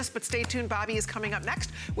on the list, but stay tuned. Bobby is coming up next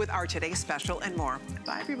with our Today Special and more.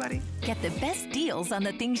 Bye, everybody. Get the best deals on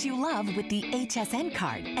the things you love with the HSN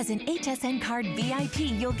card. As an HSN card VIP,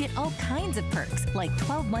 you'll get all kinds of perks, like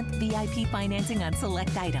 12-month VIP financing on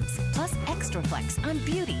select items, plus extra flex on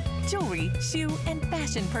beauty, jewelry, shoe, and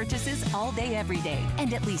fashion purchases all day, every day.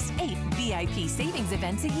 And at least 8 VIP savings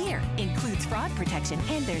events a year. Includes fraud protection,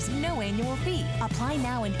 and there's no annual fee. Apply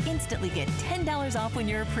now and instantly get $10 off when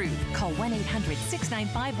you're approved. Call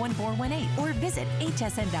 1-800-695-1418 or visit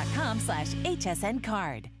hsn.com/HSN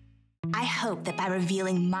card. I hope that by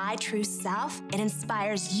revealing my true self, it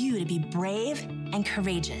inspires you to be brave and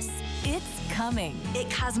courageous. It's coming. IT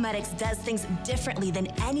Cosmetics does things differently than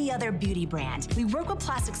any other beauty brand. We work with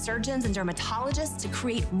plastic surgeons and dermatologists to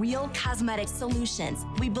create real cosmetic solutions.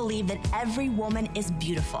 We believe that every woman is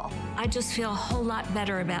beautiful. I just feel a whole lot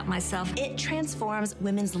better about myself. It transforms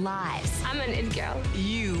women's lives. I'm an it girl.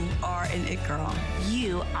 You are an it girl.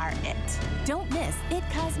 You are it. Don't miss IT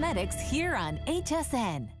Cosmetics here on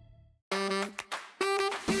HSN.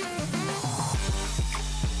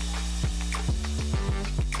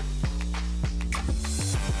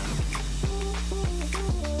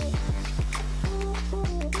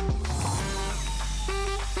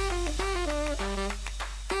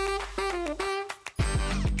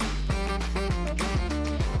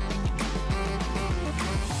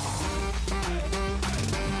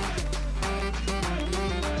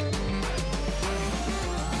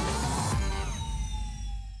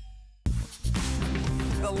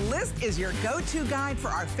 List is your go-to guide for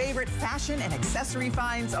our favorite fashion and accessory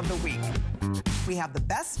finds of the week. We have the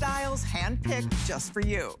best styles handpicked just for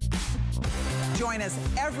you. Join us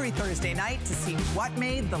every Thursday night to see what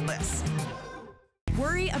made the list.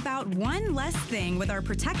 Worry about one less thing with our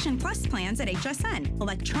Protection Plus plans at HSN.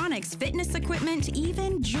 Electronics, fitness equipment,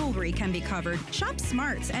 even jewelry can be covered. Shop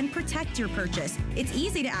smart and protect your purchase. It's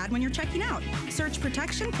easy to add when you're checking out. Search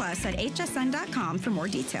Protection Plus at hsn.com for more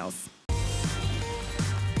details.